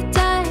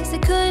paradise I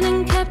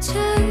couldn't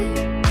capture.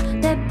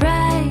 That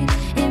bright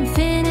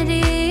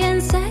infinity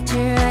inside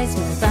your eyes.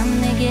 매일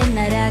밤 내게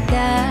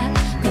날아가.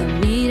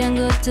 꿈이란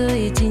것도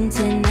잊은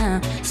채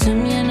나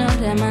수면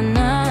오래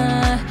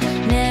만나.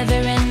 Never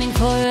ending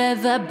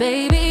forever,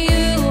 baby.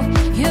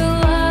 You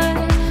are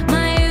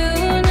my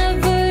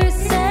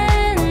universe,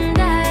 and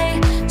I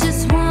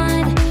just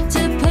want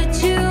to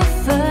put you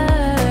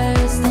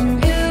first.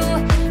 And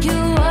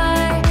you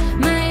are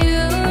my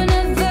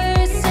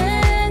universe,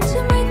 and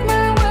to make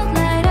my world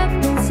light up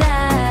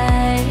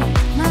inside.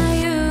 My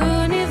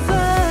universe.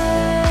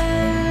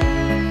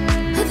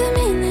 어둠이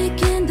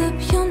내겐 더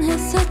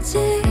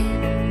변했었지.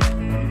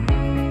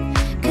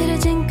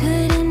 그려진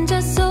그림자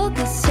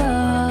속에서.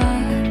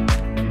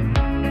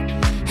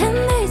 And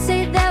they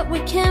say that we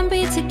can't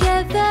be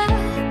together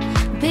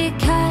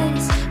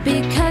because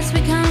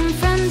we come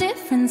from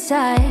different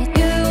sides.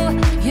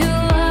 You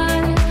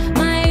are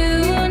my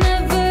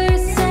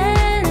universe,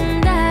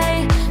 and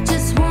I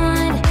just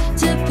want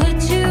to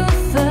put you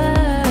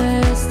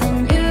first.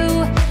 And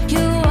you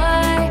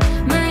are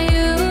my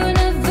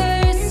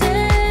universe,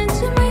 and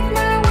to make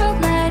my world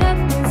light up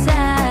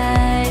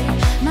inside.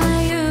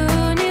 My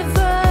universe,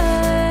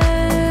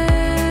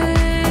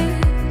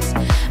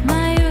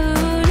 my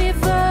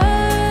universe,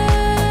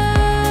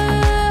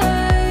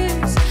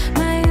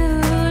 my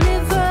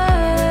universe.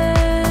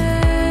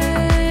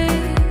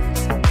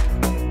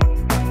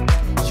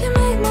 You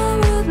make my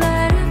world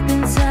light up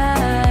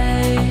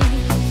inside.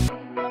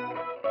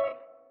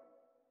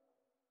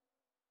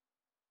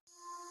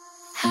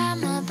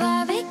 I'm a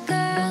Barbie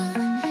girl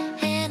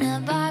in a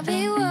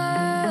Barbie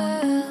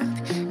world.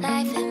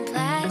 Life in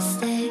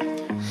plastic,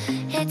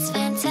 it's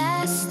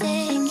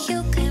fantastic.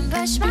 You can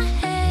brush my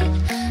hair,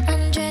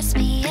 undress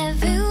me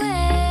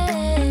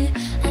everywhere.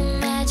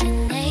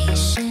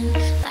 Imagination,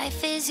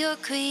 life is your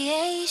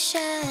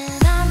creation.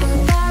 I'm a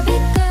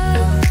Barbie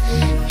girl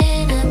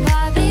in a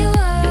Barbie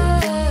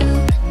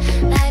world.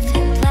 Life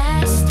in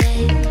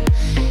plastic,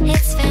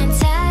 it's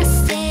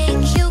fantastic.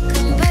 You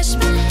can brush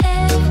my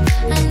hair,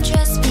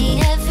 undress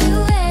me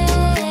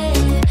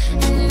everywhere.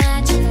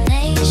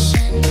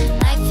 Imagination,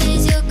 life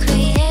is your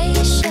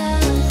creation.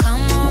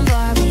 Come on,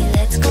 Barbie,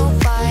 let's go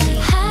party.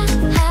 Ha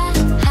ha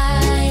ha,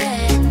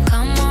 yeah.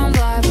 Come on,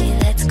 Barbie,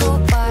 let's go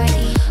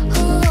party.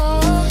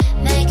 Ooh,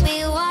 make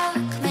me walk,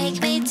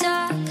 make me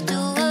talk, do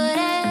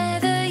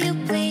whatever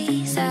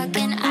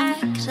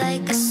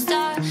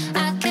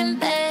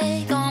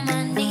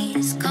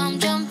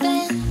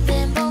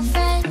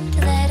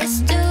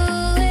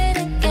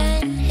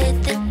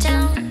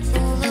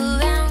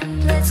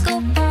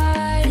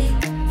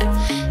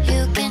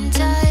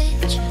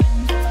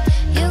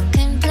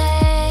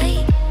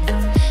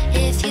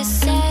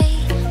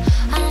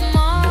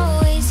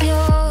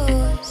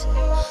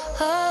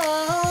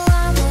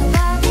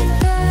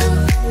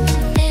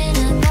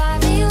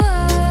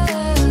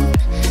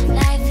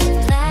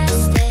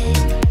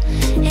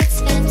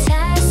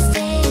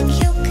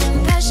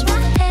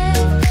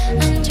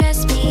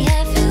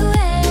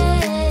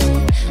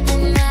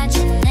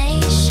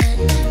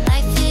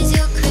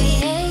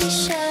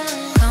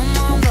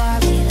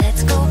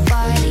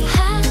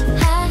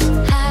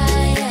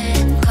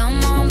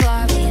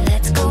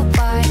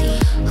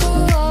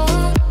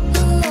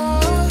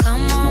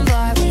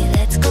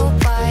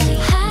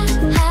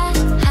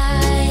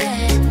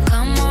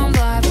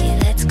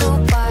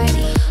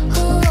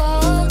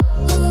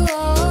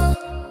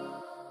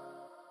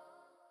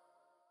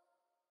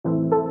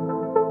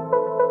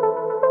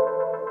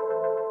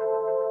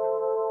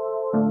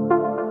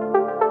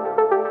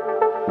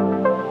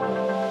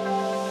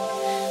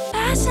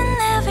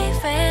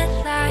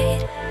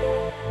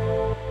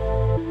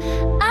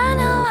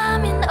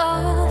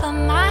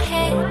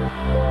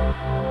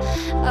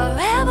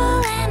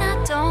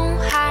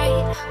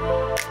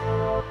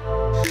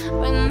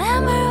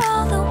Remember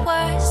all the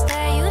words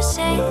that you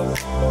said.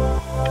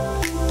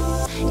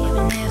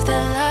 Even if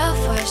the love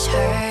was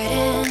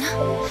hurting,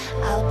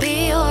 I'll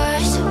be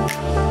yours.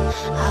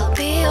 I'll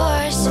be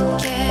yours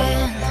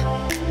again.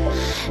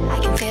 I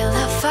can feel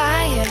the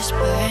fires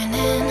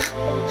burning.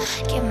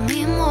 Give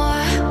me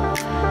more.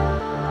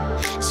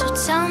 So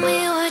tell me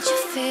what you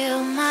feel,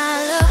 my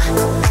love.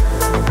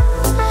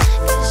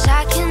 'Cause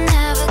I can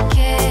never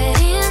get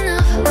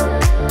enough.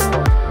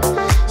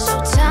 So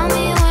tell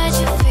me what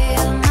you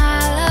feel, my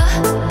love.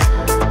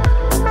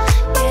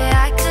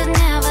 Yeah, I could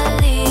never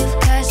leave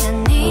 'cause I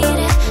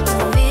needed the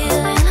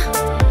feeling.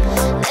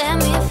 Let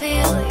me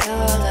feel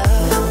your love.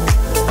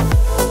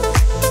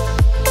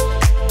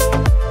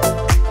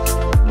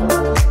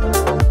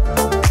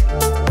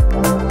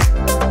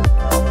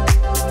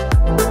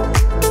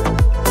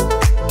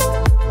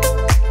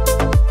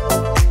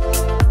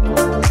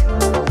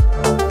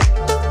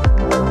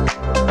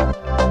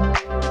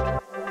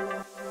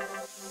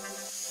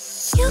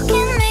 You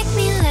can make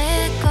me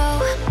let go.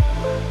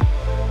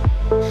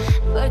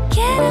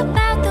 Forget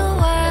about the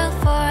world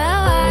for a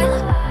while.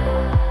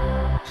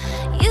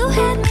 You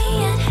had me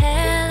at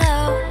hello.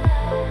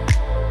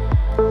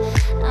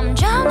 I'm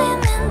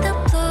drowning in the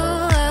blue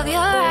of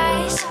your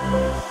eyes.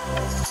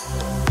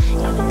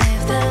 Even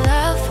if the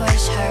love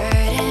was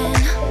hurting,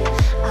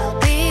 I'll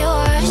be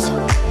yours.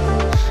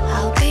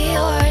 I'll be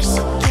yours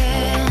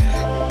again.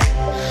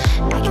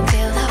 I can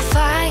feel the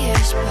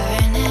fires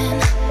burning.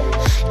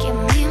 Give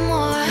me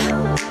more.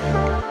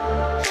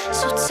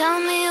 So tell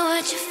me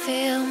what you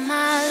feel,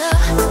 my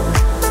love.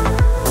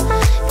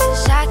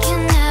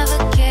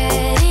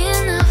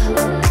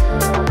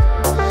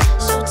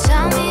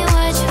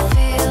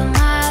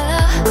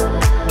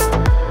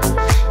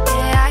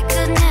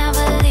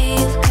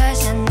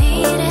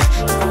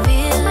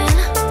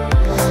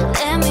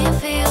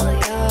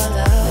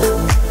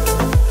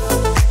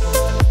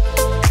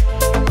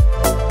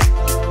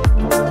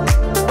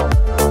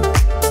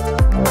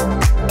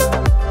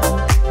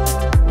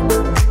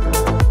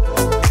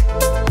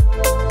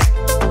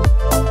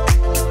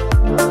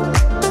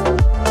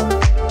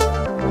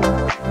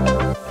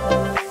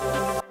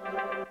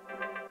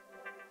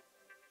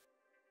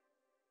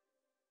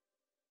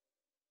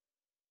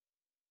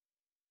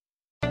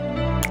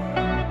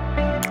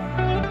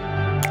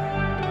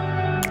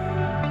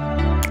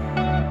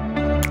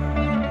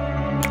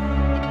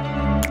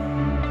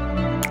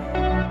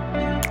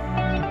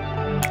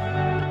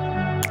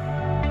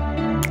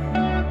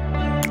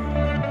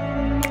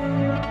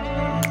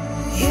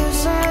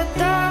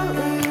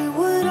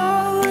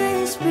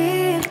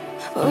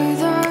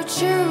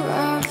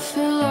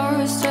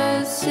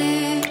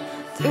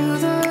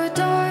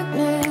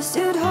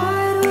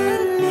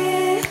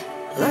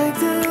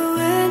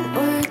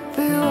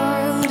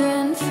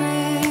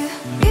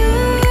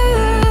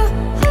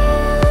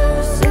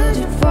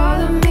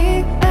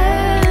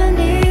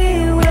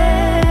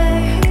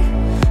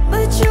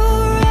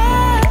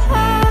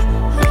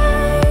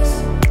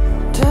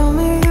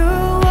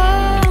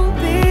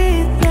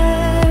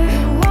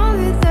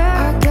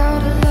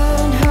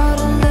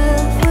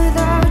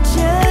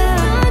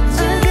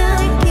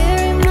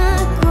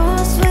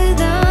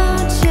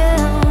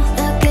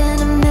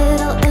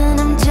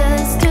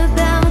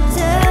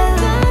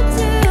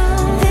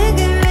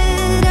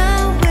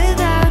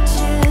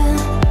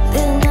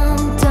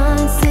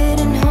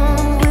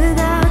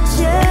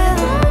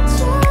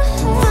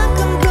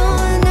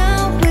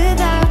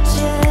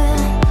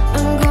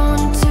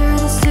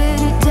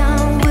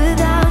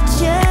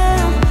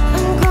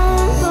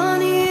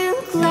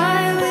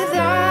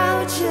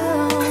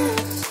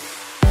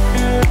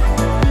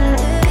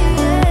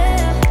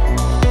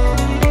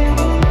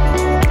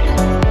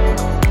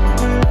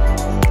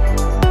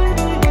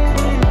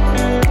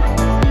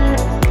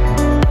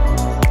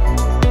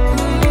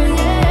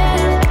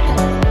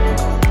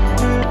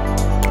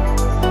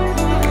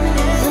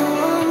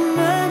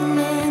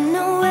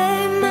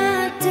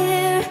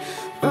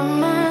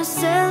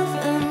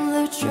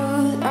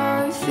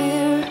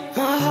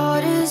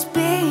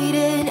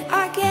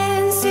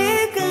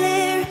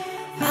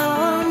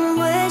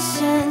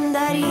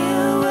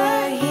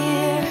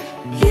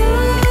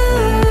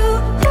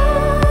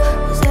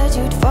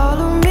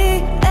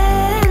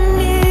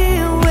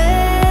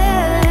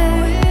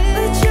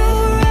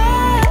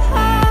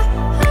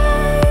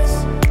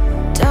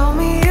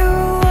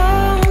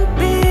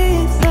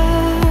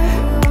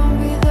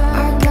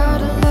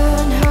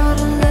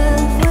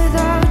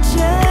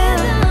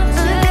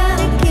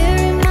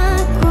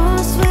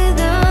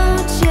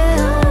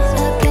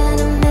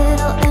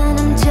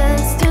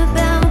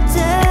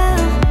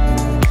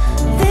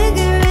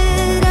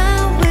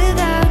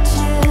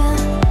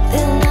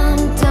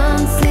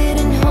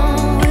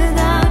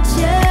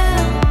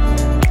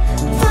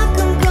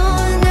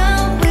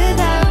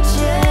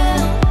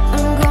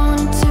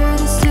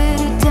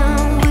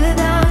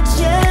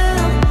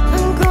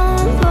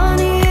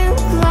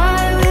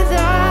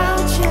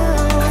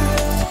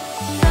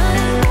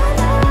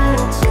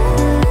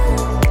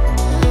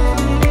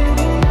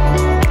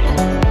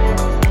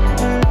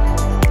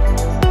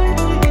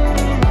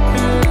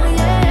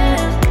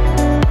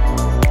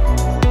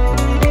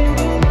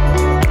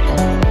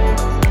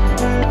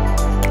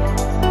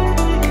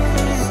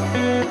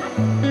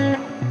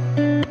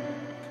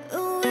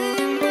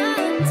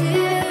 I'm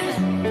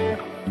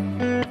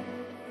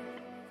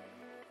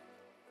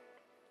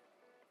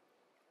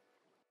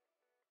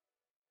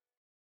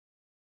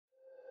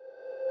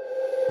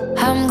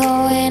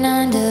going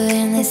under,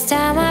 and this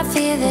time I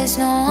fear there's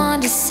no one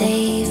to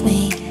save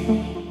me.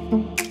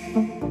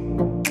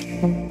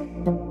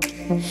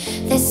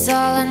 This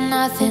all or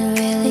nothing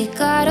really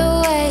got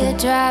a way of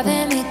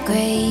driving me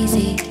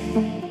crazy.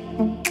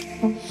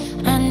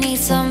 I need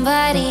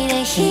somebody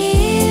to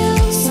heal,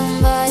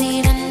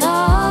 somebody to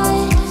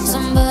know,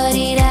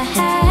 somebody to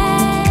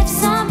have,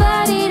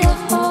 somebody to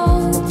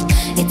hold.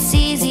 It's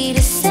easy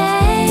to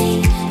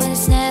say, but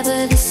it's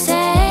never the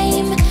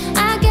same.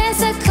 I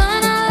guess I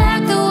kinda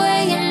like the way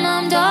you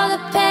numbed all the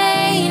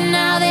pain.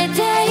 Now the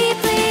day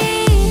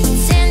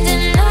bleeds into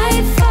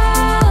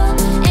nightfall,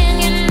 and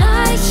you're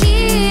not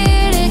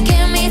here to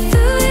get me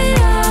through it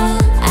all.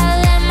 I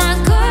let my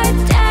guard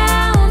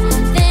down,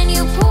 then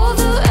you pulled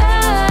the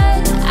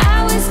rug. I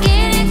was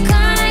getting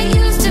kinda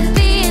used to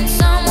being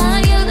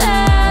someone you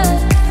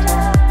loved.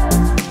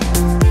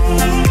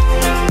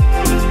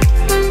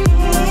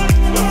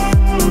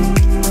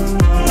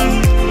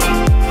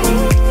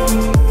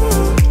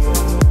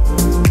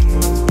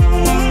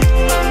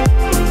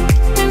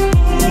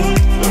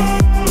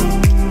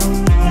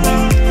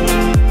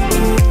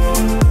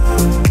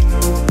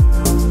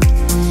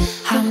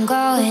 I'm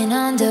going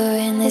under,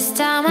 and this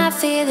time I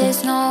fear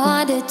there's no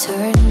one to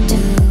turn to.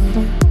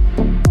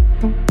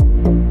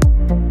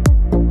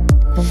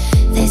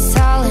 This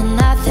all or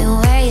nothing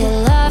way of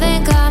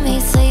loving got me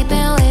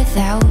sleeping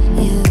without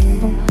you.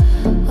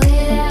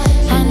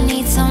 I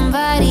need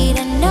somebody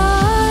to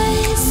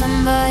know,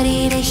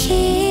 somebody to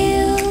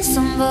heal,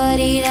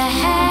 somebody to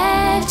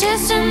have,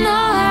 just to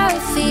know how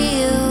it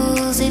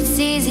feels. It's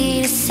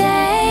easy to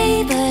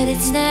say, but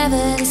it's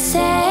never the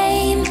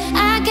same.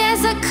 I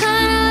guess I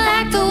kinda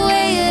like the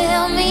way you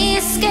help me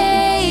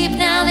escape.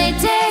 Now the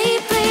day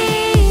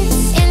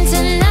bleeds into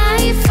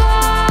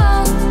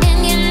nightfall, and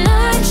you're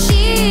not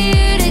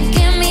here to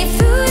get me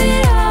through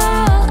it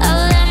all. I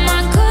let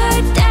my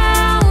guard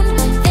down,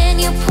 then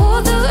you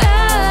pulled the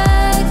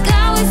rug.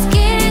 I was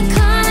getting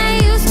kinda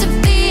used to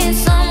being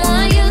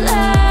someone you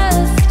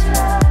loved.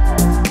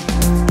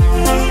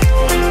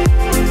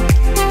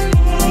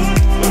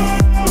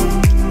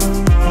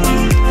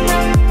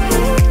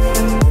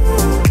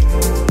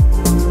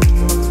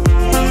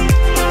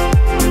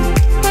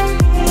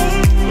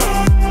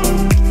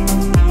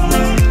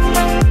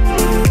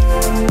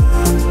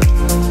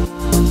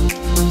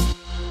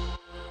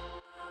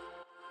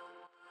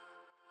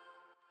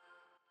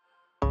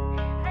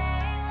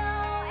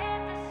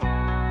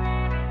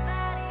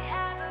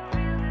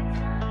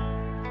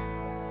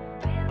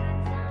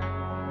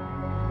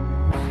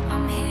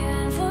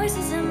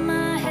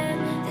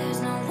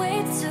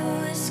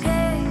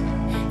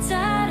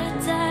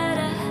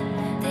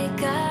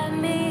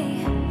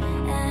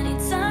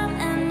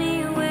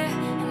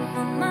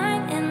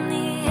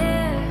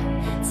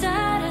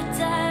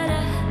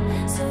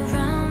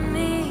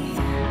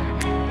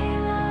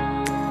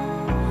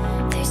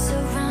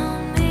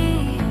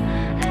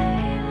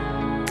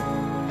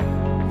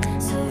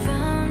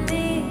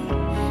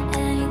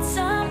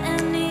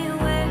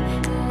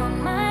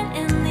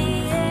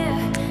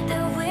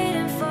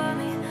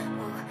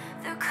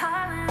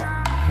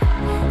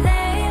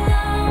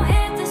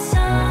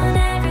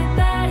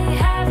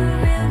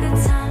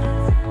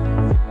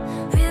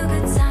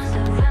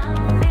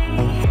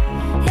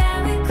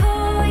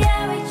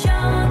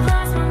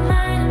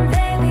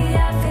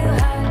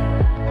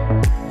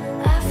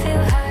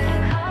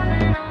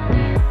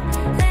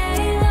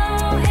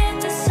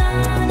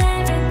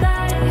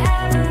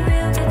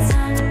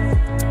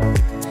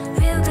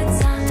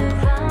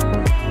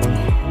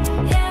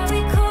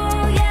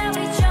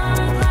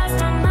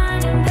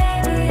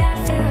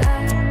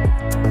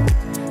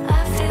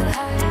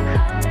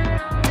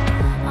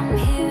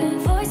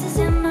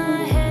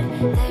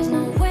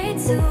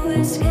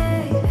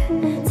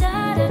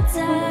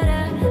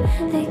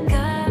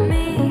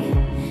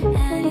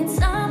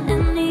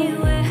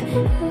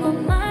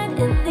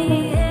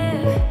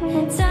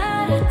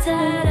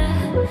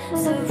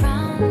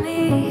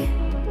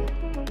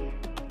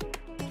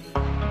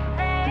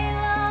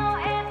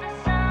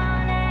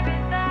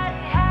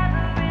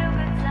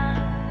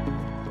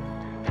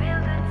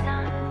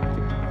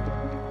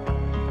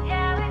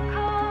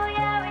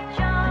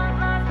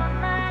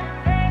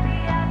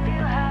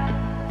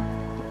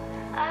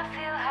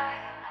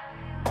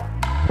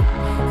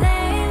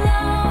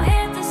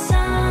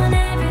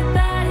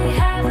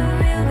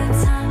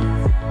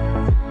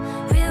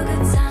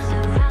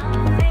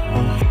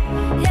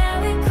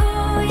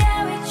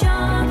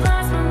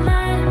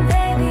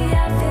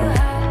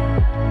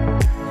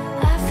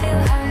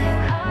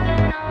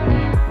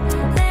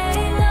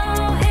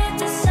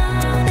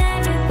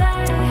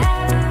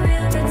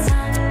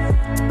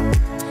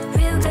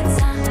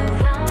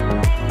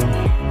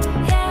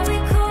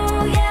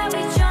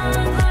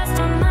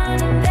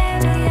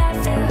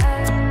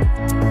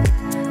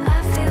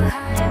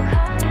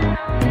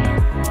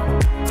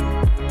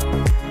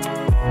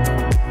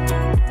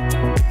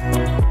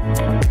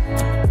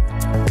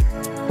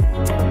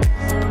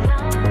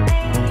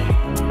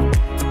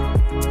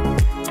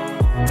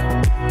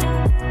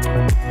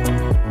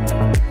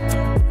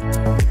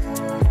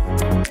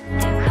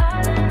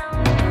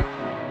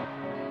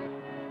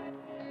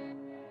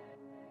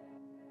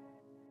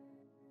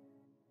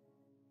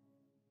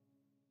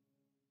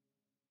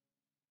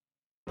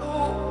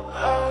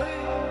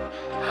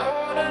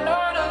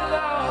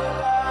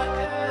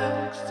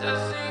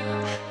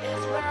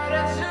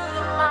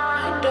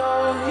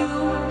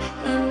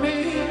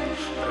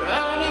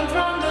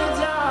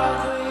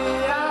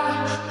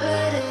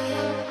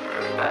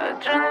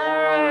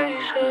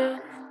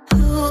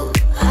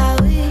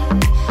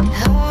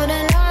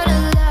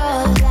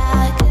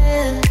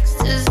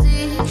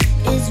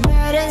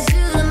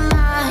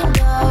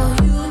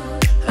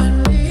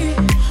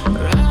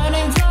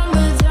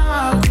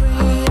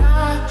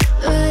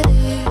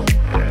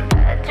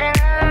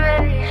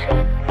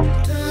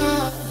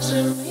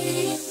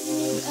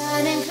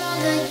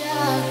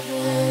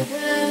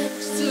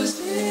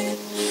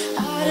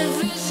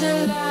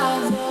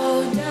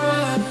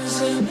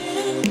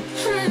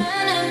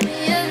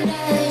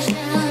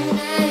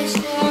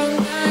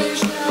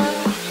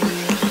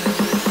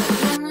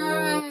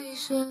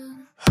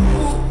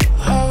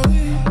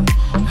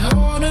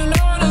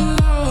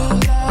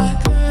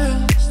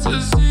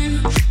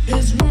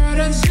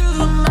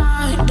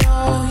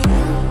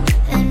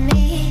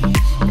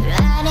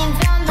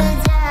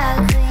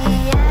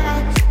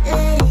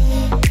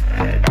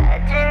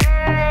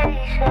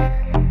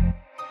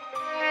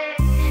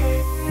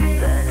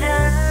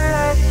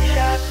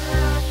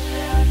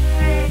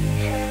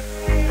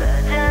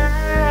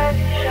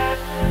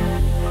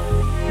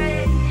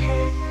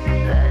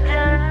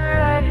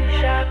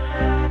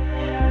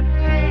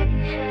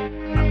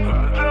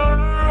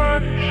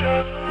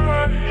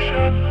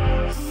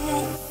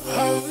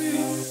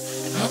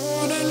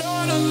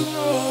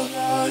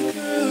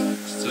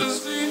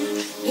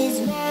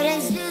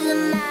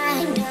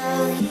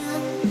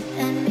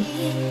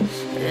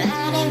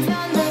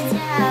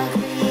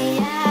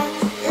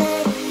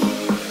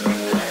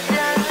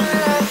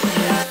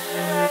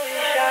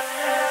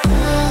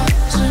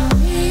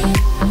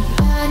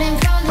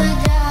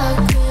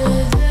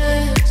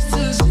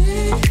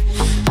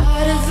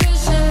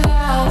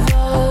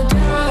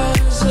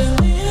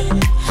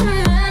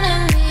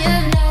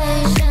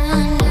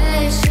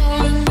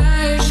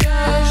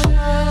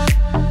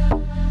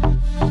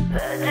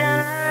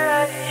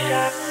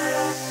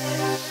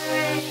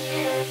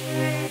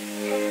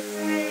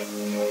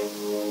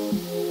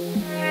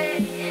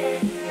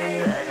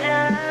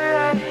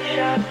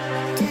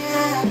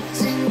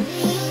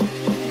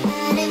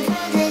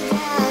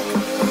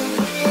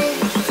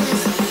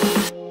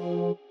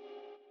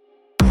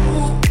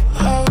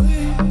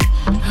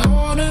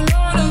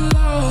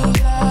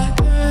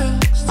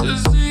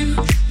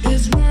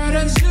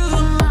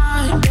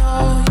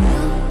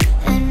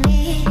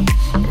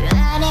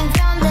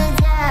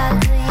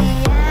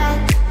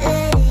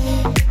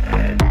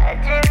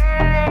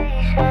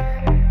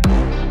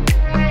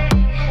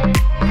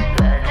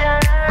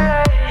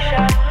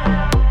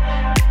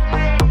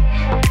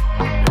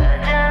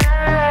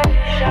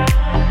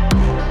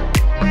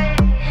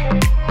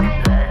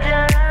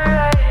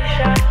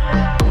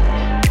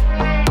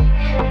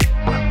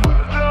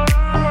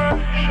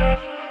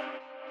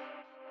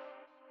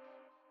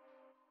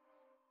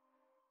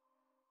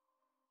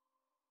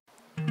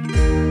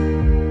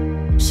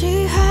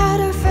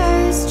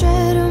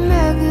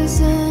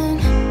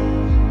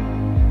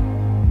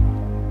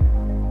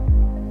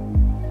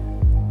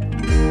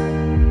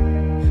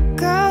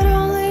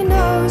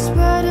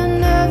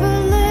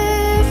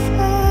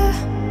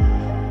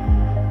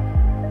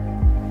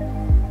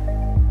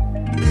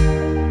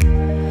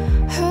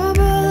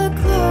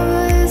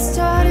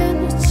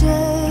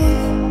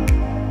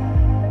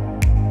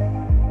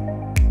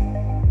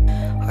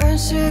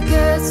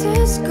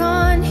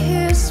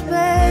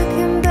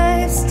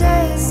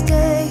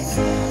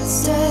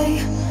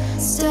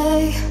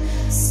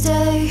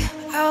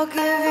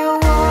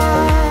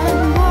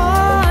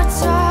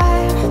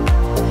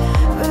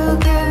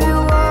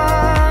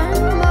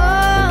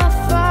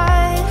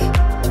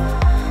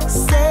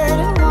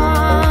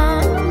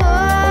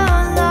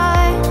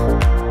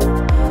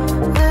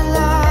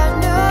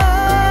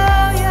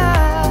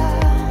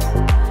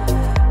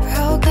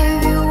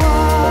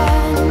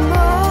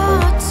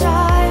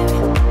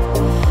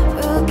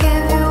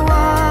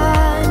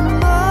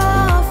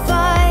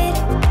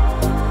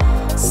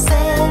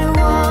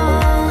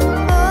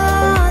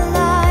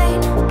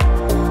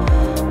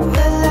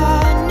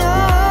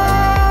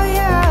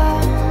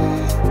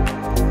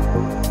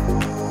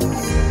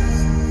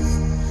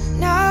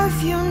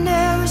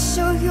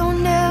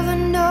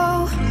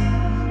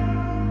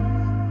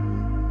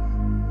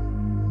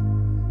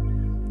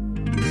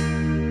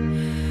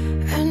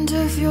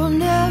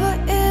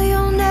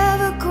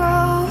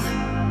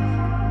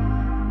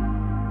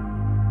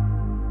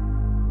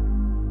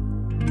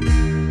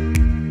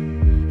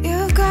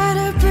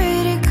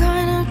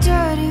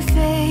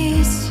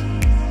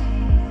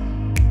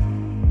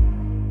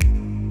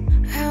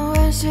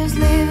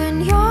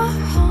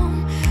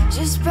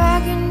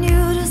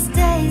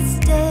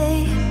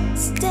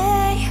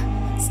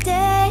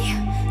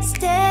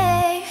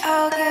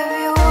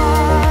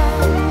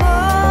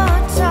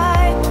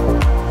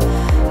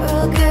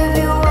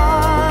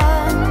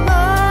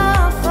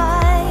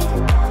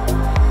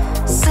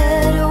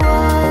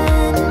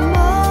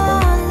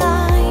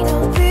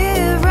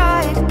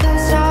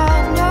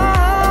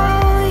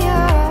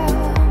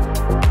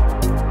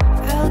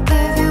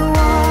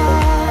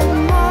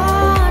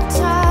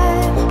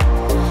 Time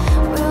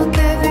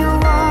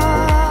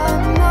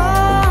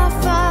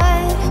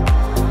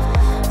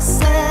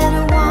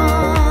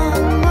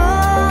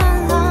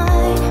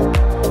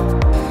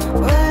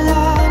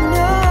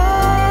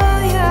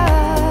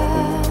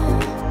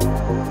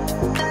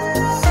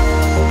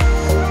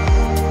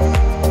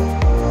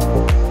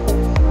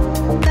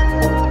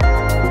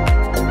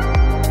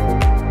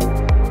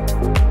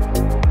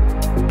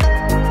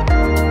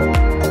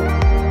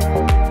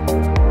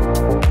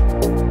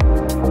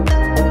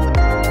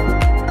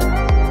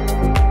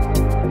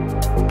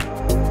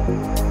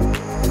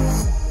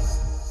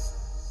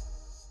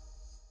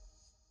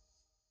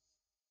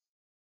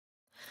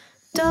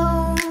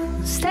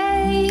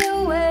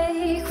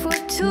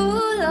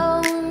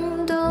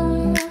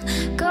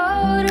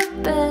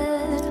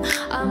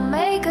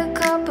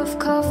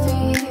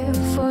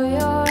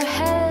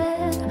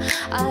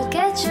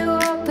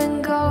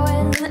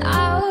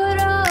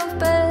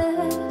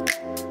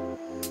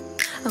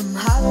I'm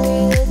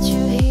happy that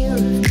you're here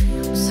with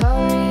me. I'm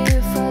sorry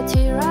if I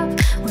tear up.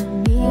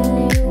 When me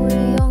and you were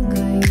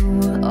younger, you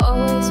would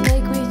always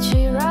make me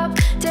cheer up.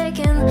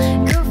 Taking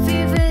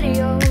goofy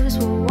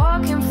videos, we're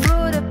walking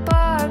through the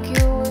park.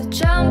 You would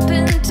jump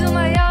into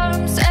my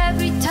arms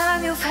every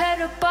time you've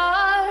had a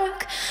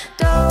bark.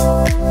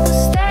 Don't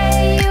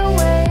stay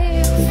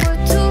awake for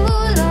too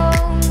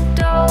long.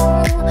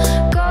 Don't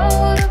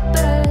go to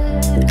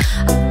bed.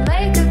 I'll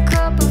make a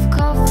cup of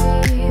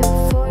coffee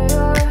for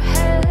your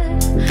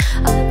head.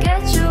 I'll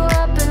get you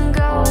up and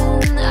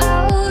going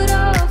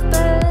out of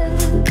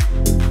bed.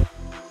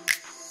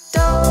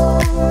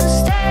 Don't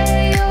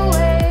stay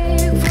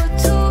awake for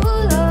too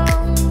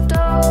long.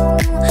 Don't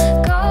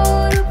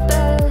go to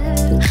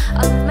bed.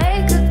 I'll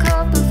make a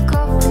cup of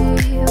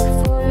coffee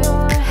for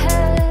your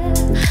head.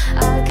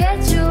 I'll get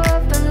you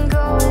up and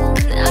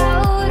going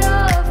out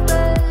of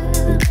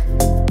bed.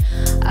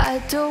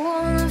 I don't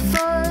wanna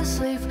fall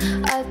asleep.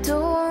 I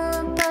don't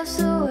wanna pass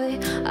away.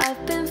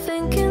 I've been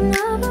thinking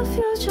of a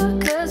future,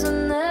 cause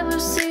I'll never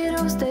see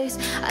those days.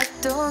 I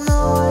don't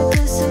know why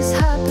this has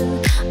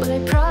happened, but I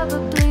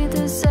probably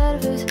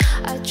deserve it.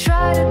 I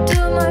try to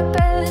do my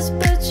best,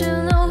 but you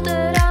know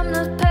that I'm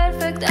not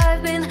perfect.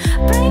 I've been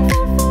praying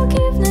for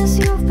forgiveness,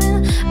 you've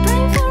been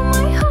praying for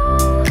my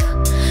hope.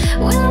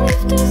 When I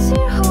leave this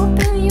here,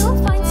 hoping you'll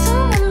find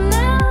someone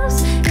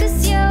else,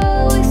 cause you're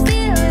always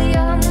still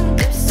young.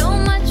 There's so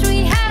much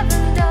we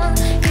haven't done.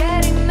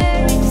 Getting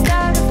married,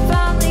 start a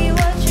family,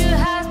 watch your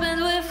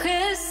husband with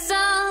his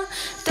son.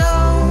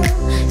 Don't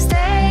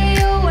stay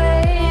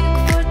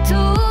awake for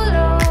too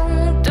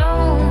long.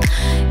 Don't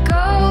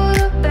go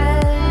to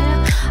bed.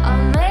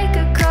 I'll make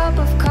a cup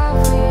of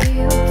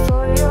coffee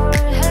for your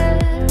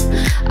head.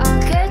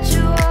 I'll get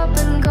you up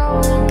and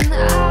going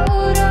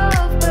out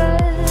of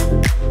bed.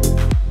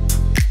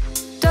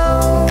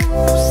 Don't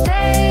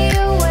stay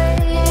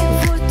awake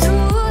for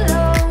too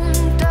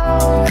long.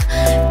 Don't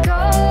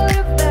go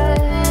to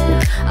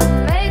bed. I'll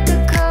make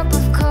a cup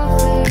of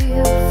coffee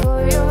for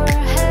your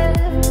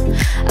head.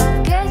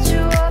 I'll get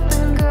you up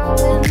and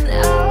going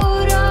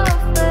out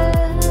of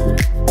bed.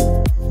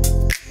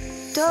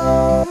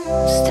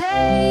 Don't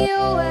stay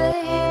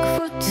awake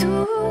for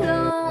too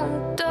long.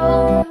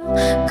 Don't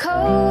go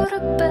to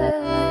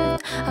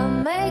bed. I'll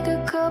make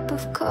a cup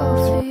of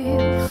coffee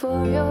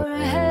for your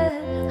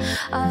head.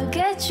 I'll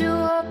get you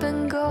up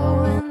and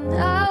going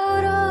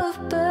out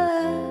of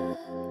bed.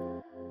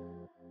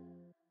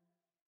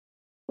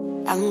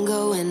 I'm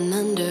going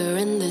under,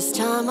 and this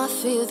time I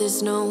feel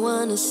there's no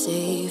one to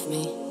save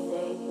me.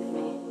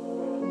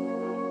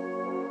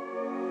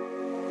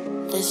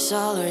 This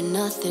all or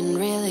nothing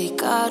really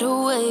got a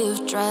way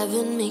of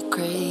driving me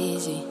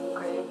crazy.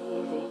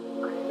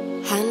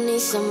 I need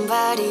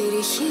somebody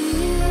to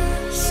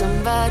hear,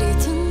 somebody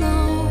to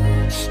know,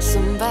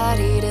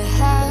 somebody to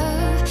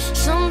have,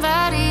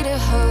 somebody to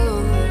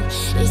hold.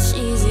 It's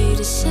easy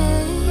to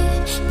say,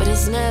 but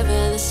it's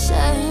never the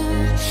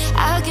same.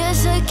 I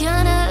guess I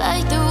kinda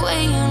like the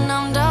way you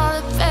numbed all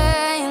the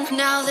pain.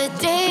 Now the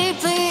day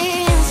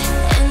bleeds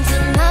into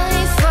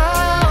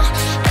nightfall,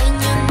 and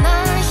you're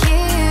not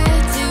here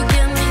to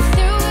get me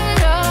through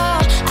it all.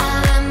 I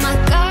let my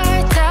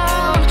guard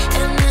down,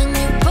 and then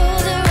you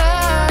pulled the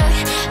rug.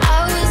 I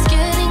was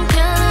getting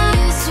kinda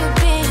used to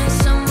being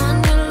someone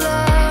you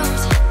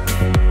loved.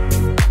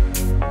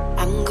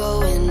 I'm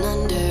going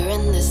under,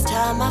 and this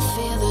time I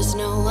feel there's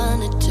no one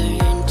to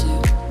turn to.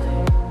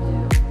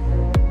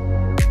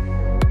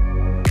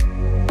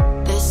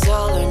 This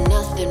all or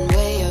nothing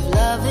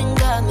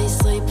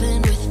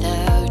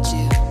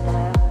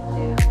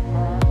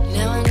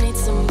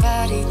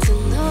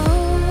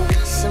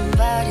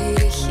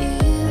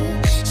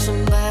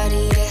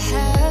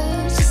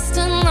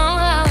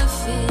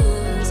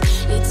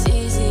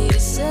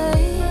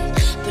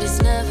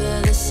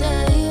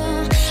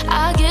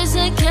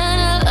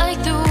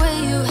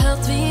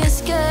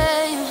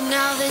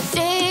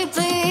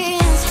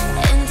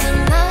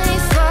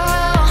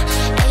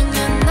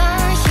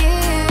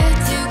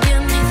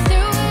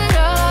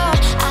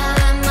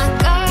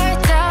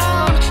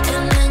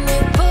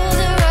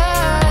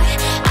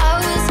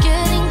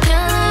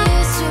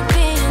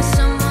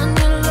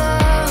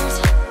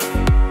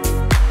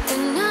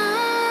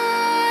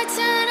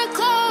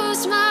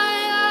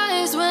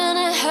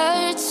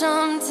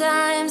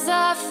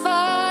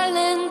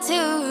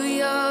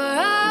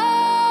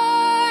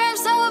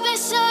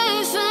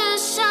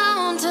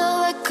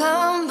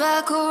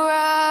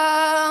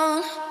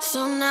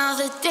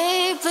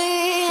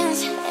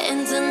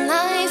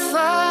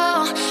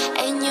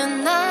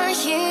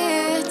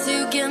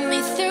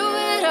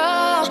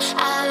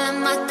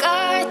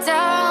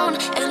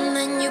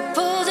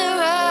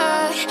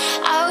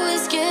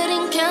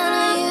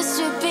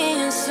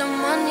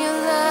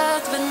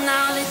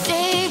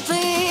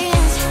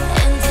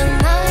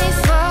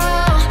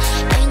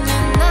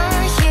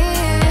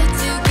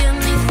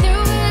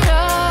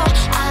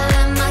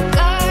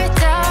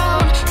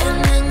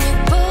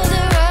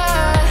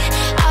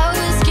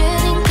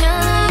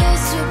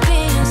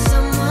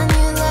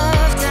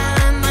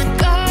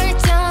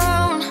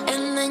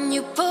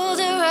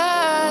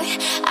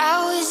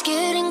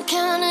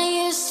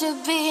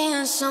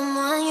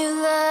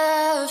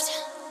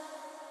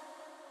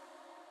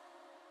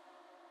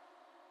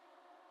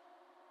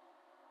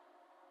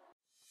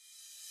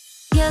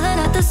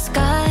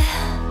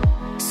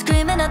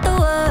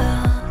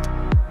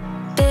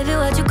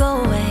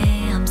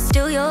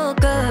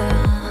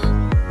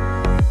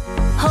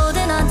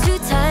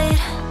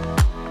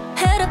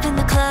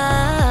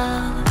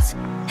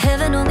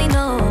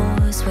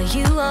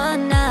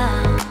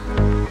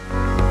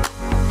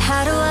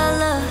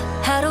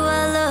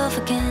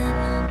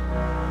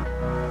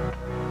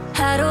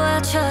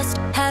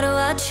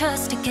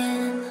trust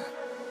again.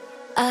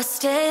 I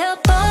stay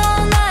up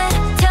all night,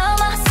 tell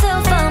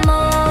myself I'm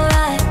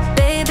alright.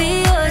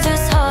 Baby, you're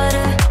just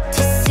harder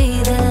to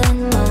see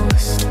than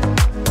most.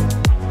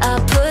 I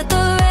put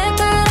the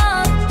record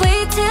on,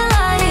 wait till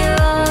I hear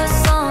our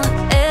song.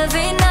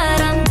 Every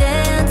night I'm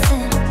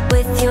dancing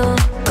with your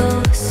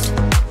ghost.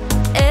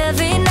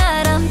 Every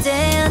night I'm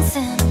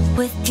dancing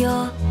with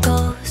your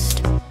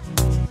ghost.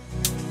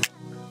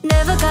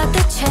 Never got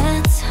the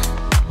chance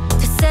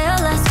to say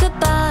our last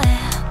goodbye.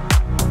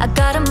 I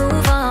gotta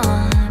move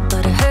on,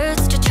 but it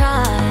hurts to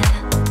try.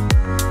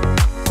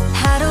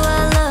 How do I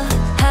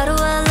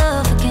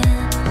love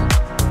again?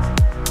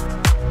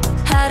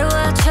 How do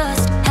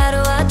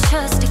I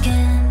trust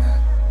again?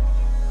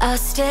 I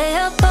stay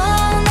up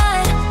all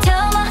night,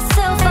 tell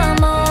myself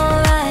I'm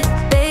alright.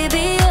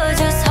 Baby, you're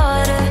just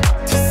harder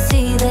to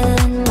see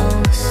than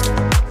most.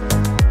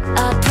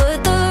 I put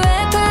the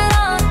record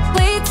on,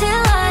 wait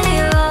till I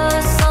hear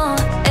our song.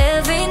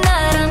 Every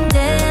night I'm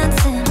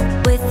dancing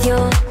with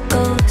your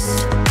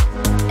ghost.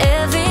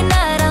 Every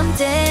night I'm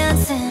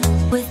dancing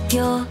with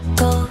your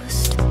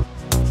ghost.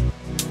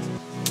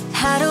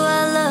 How do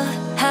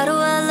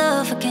I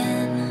love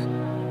again?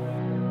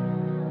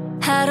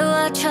 How do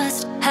I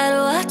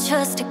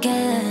trust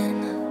again?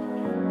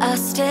 I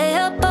stay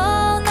up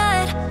all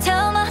night,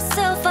 tell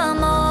myself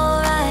I'm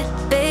alright.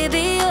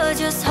 Baby, you're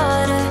just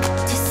harder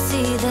to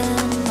see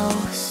than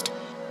most.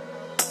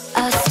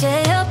 I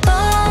stay up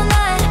all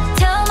night,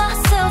 tell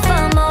myself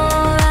I'm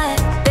alright.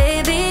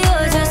 Baby,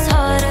 you're just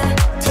harder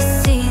to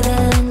see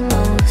than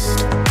most.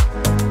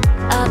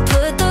 I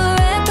put the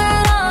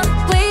record on,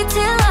 wait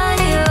till I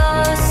hear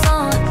our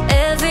song.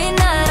 Every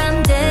night I'm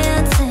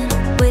dancing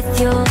with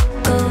your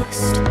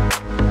ghost.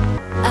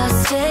 I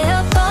stay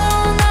up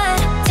all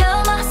night, tell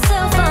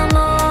myself I'm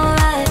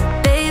alright.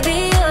 Baby,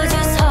 you're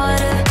just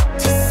harder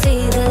to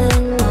see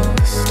than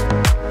most.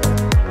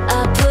 I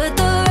put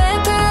the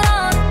record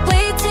on,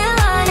 wait till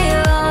I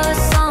hear our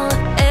song.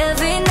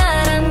 Every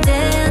night I'm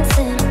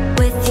dancing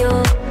with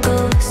your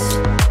ghost.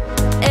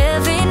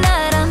 Every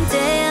night I'm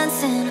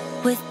dancing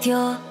with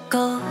your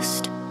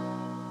ghost.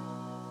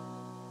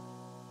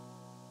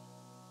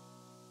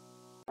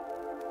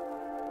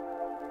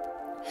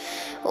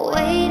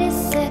 Wait a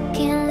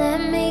second,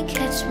 let me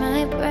catch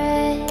my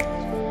breath.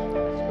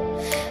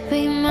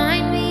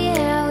 Remind me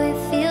how it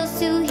feels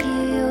to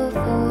hear your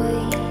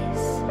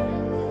voice.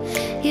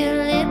 Your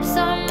lips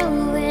are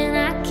moving,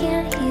 I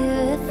can't hear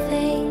a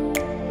thing.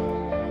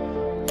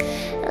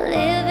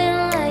 Living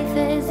life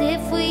as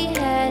if we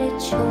had a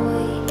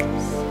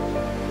choice.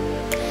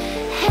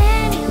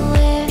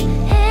 Anywhere,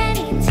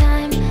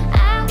 anytime,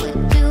 I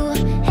would do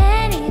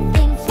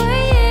anything for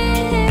you.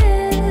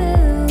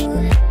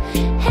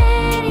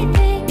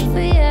 Anything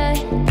for you.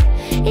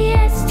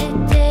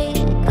 Yesterday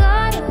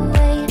got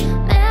away,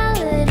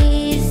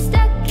 melodies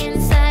stuck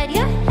inside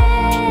your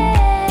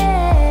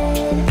head.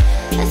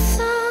 A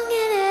song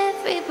in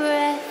every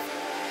breath.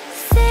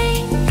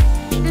 Sing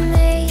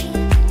me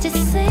to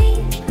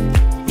sleep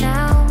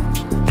now.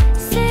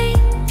 Sing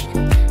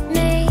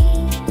me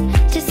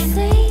to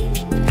sleep.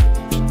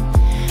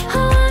 I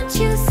want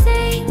you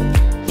sing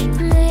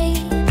me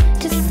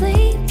to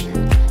sleep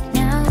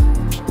now.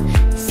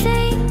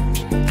 Sing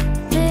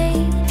me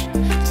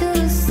to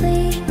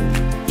sleep.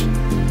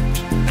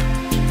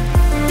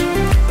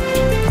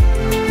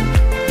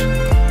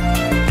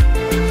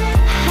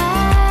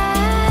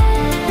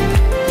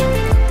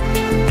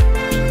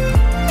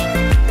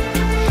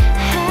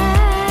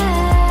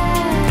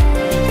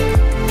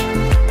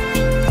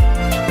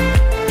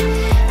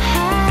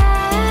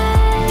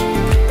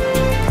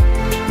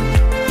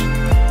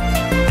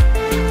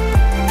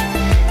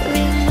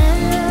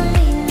 Remember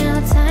me now,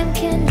 time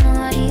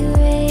cannot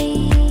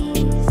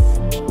erase.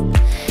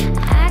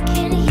 I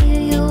can hear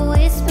your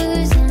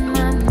whispers in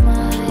my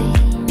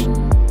mind.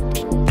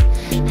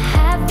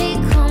 Have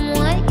become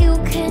what you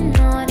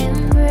cannot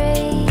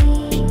embrace.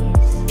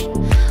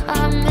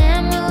 Our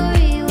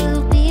memory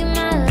will be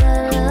my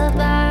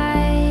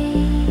lullaby.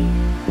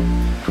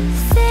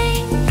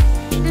 Sing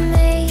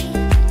me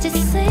to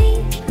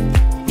sleep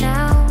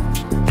now.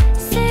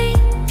 Sing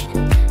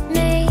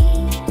me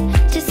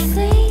to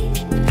sleep.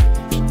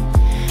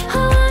 I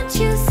want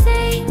you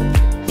sing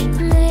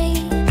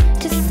me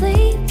to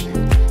sleep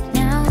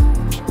now.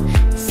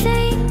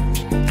 Sing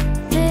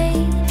me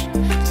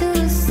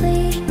to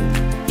sleep.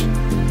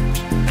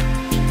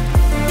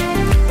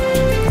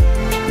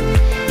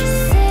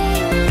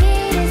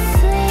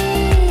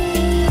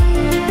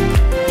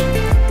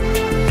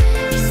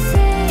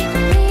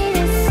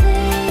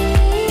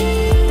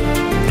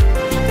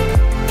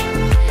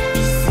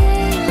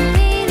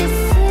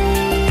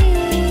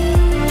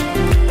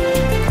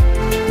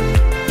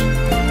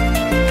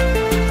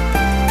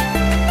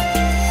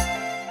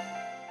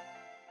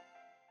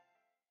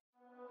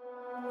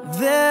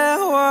 There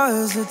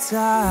was a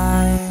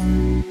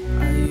time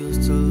I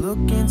used to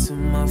look into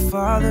my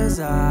father's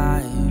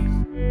eyes.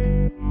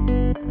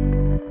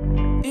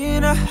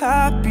 In a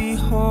happy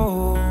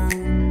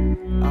home,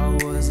 I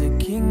was a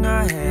king,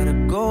 I had a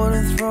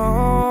golden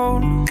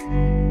throne.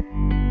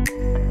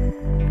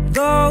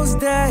 those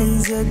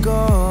days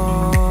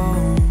ago.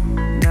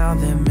 Now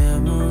they're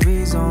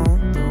memories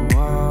on the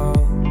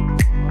wall.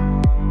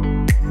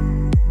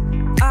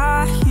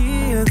 I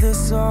hear the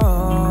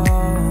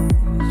songs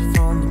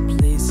from the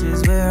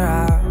places where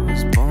I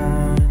was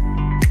born.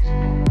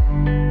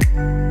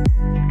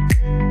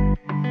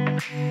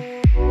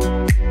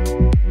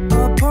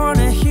 Upon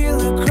a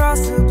hill across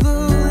the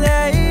blue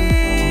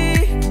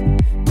lake,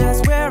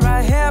 that's where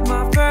I had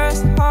my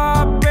first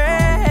heartbreak.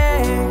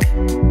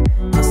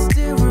 I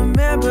still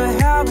remember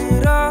how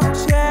it all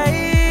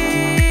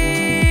changed.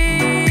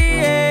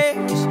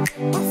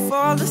 My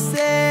father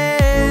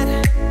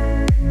said,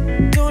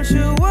 don't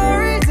you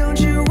worry,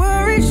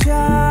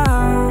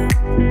 child.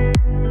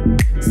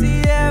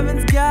 See,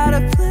 heaven's got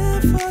a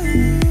plan for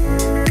you.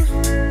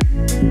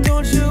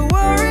 Don't you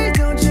worry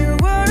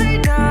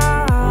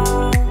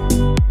now.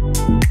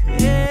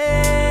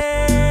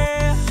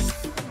 Yeah.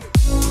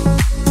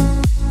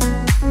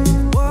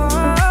 Whoa.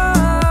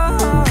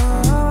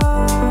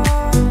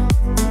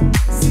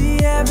 See,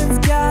 heaven's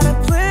got a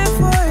plan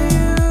for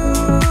you.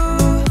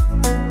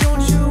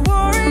 Don't you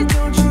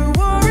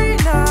worry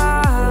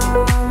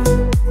now.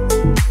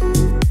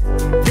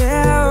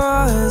 There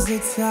was a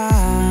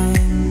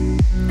time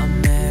I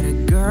met a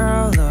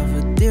girl of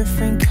a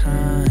different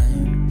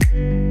kind.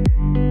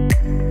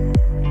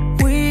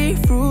 We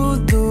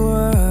ruled the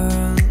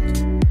world.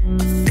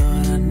 I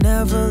thought I'd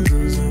never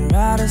lose her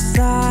out of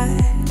sight.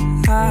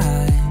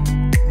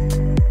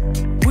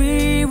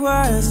 We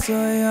were so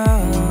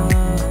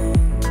young.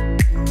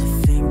 I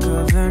think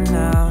of her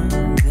now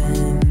and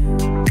then.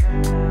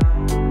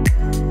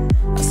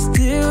 I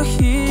still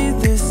hear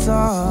this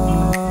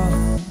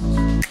song,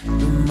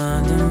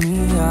 reminding me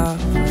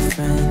of a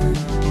friend.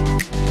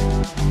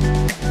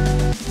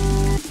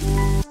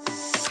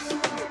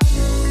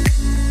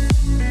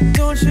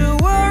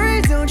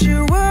 Don't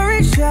you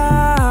worry,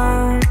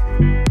 child.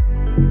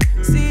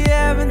 See,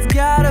 heaven's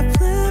got a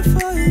plan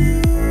for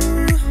you.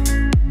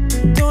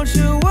 Don't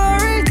you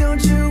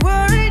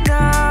worry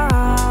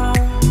now.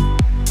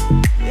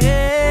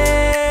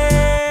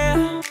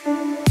 Yeah.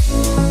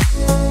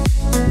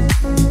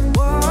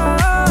 Whoa.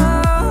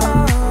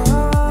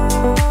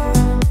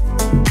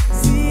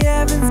 See,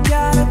 heaven's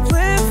got a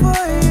plan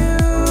for you.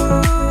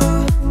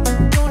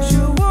 Don't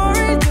you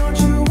worry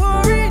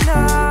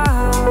now.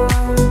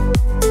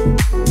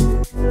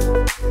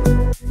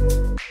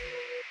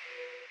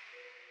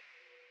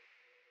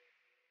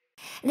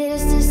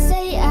 Needless to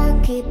say, I'll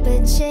keep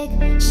it check.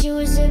 She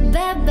was a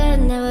bad,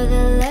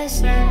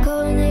 nevertheless.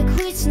 Calling it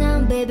quits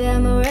now, baby,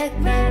 I'm a wreck.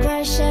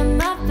 Crash at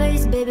my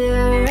face, baby,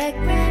 we're a wreck.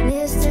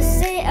 Needless to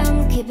say,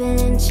 I'm keeping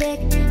in check.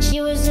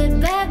 She was a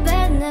bad,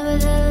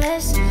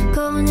 nevertheless.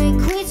 Calling it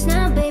quits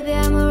now, baby,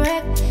 I'm a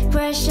wreck.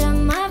 Crash at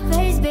my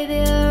face, baby,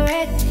 we're a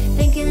wreck.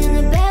 Thinking in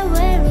a bad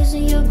way,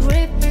 losing your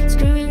grip.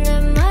 Screaming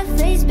at my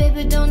face,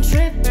 baby, don't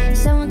trip.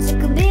 Someone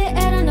took a beer,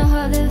 I don't know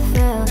how they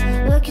felt.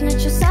 Looking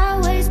at you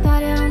sideways,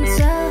 party on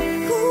top.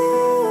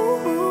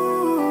 Ooh,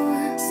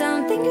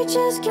 something you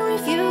just can't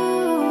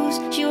refuse.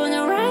 She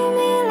wanna ride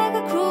me like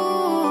a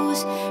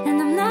cruise,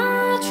 and I'm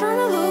not trying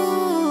to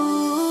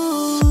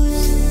lose.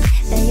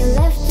 Then you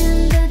left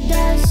in the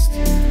dust,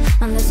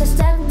 unless I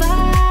stuck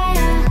by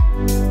ya.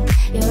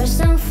 You're a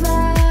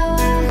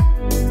sunflower.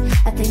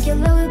 I think you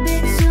love a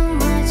bit too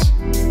much,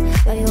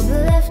 but you'll be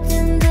left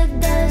in the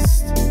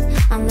dust,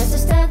 unless I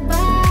stuck by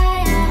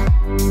ya.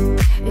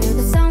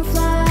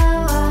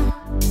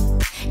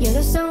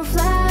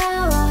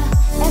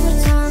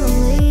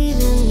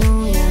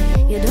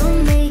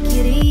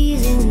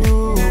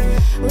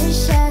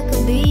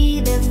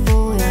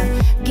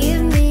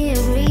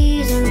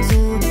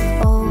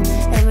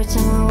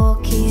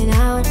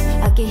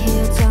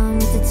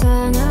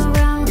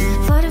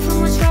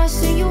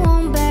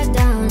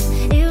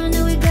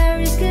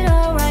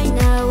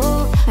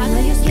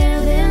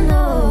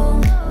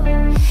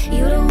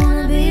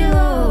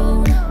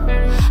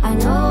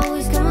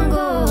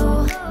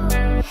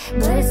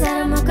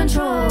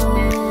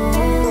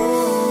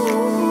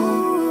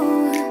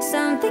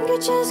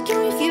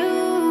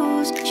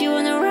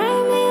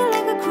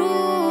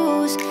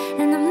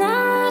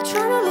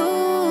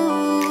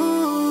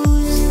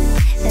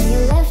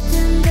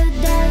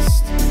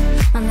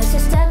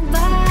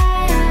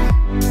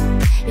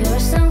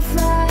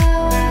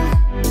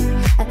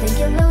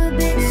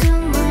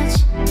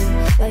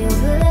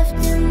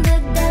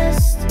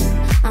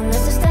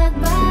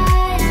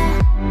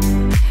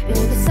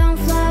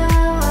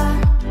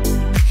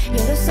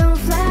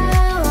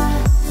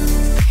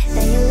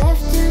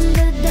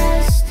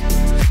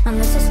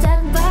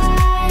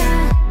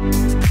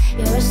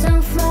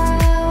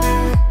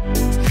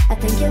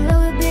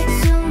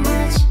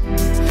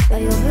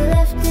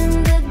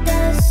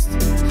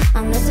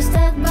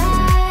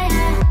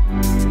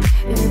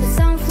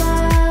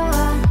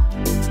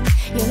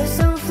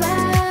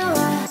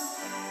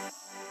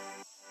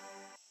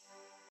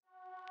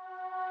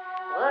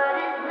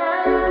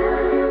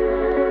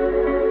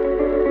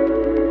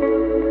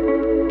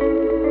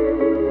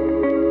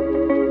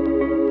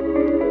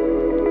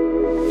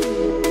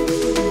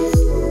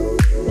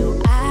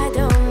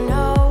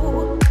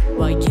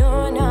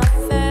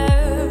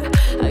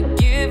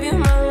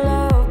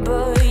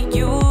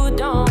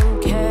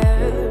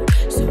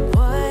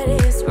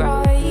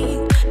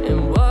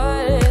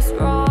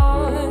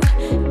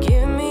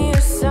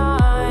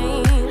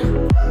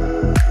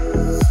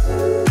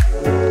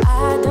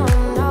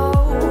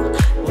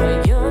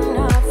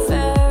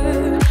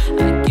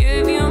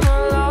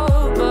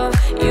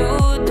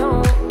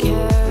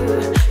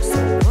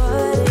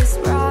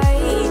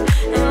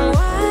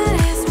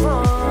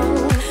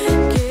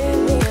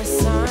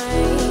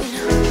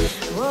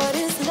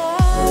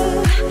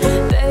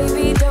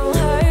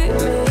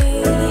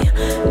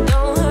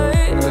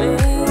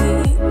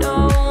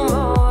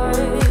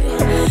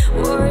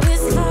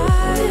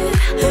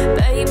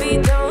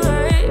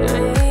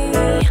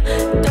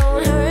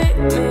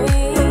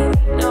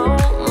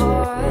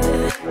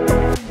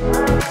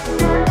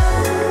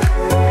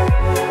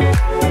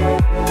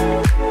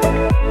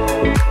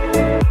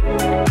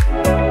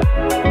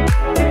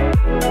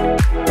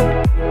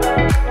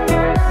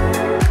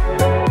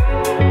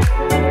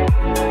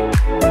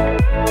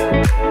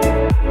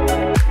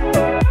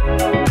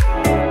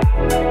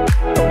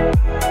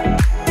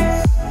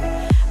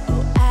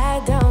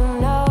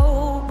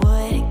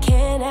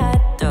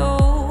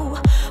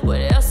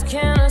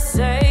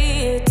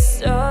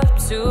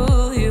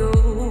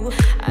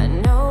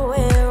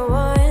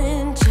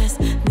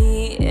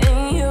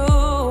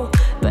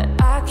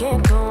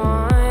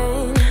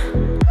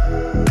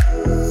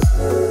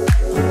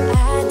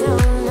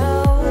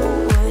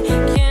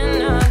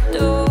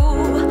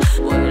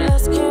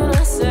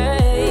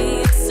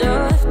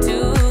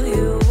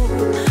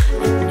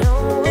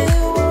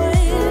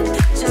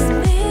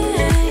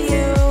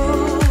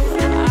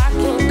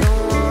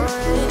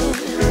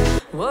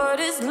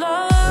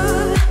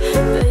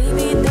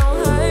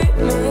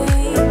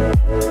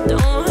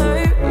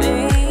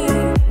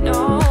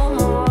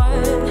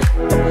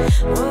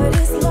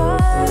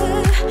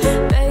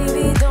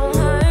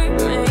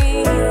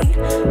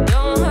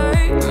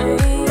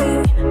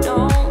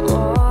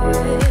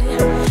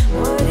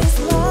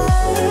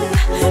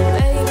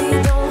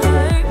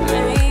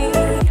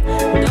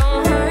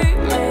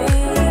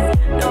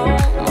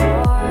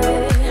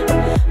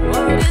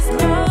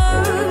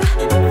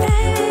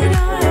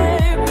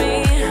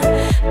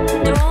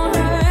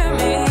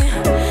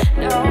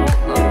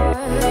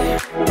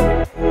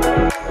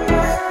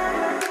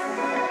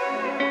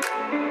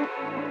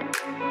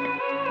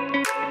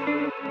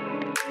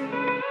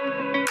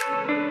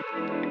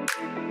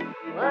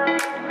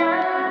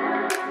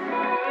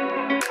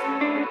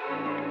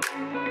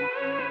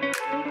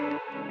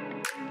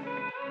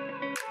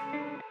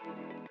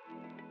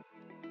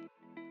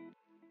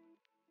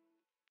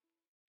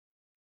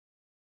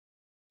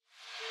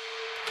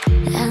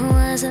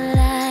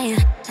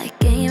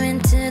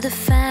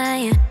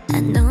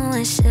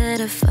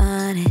 have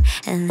fought it.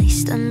 At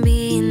least I'm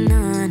being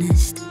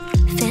honest.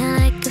 Feel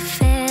like a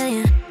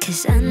failure,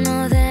 cause I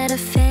know that I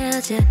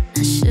failed you.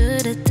 I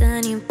should've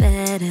done you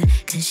better,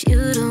 cause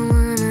you don't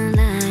wanna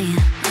lie.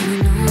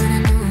 And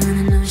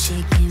I know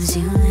she gives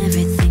you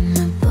everything,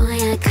 but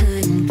boy, I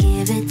couldn't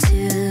give it to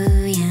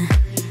you.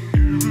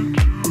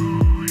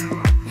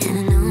 And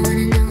I know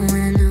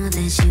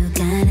that you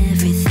got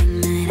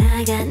everything, but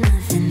I got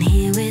nothing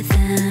here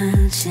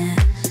without you.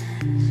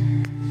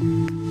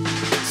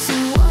 So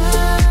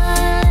one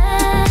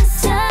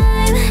last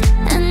time,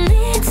 I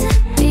need to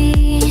be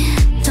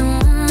the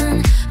one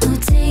who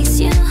takes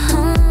you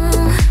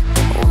home.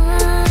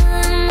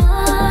 One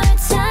more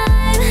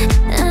time,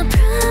 I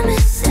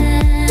promise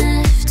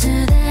after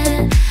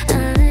that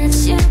I'll let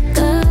you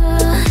go.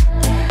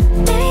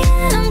 Baby,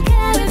 I don't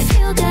care if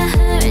you got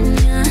hurt in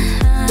your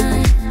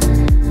heart.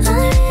 All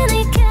I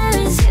really care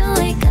is you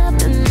wake up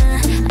in my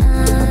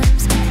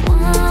arms.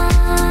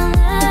 One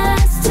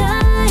last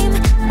time,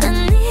 I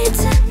need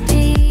to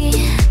be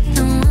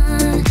the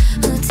one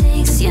who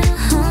takes you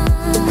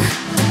home.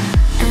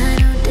 I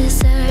don't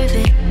deserve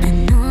it, I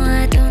know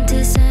I don't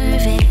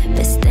deserve it,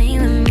 but stay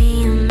with me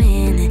a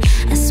minute,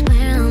 I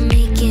swear I'll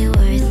make it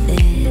worth it.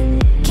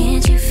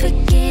 Can't you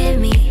forgive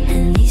me,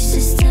 at least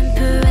just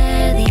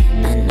temporarily?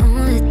 I know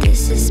that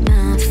this is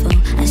my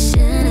fault, I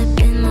should have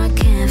been more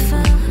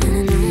careful.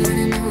 And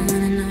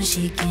I know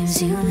she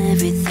gives you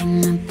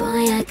everything, but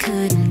boy, I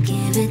couldn't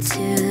give it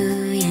to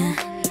you.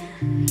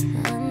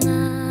 Oh no.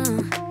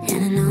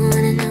 And I know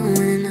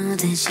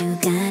that you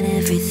got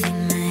everything,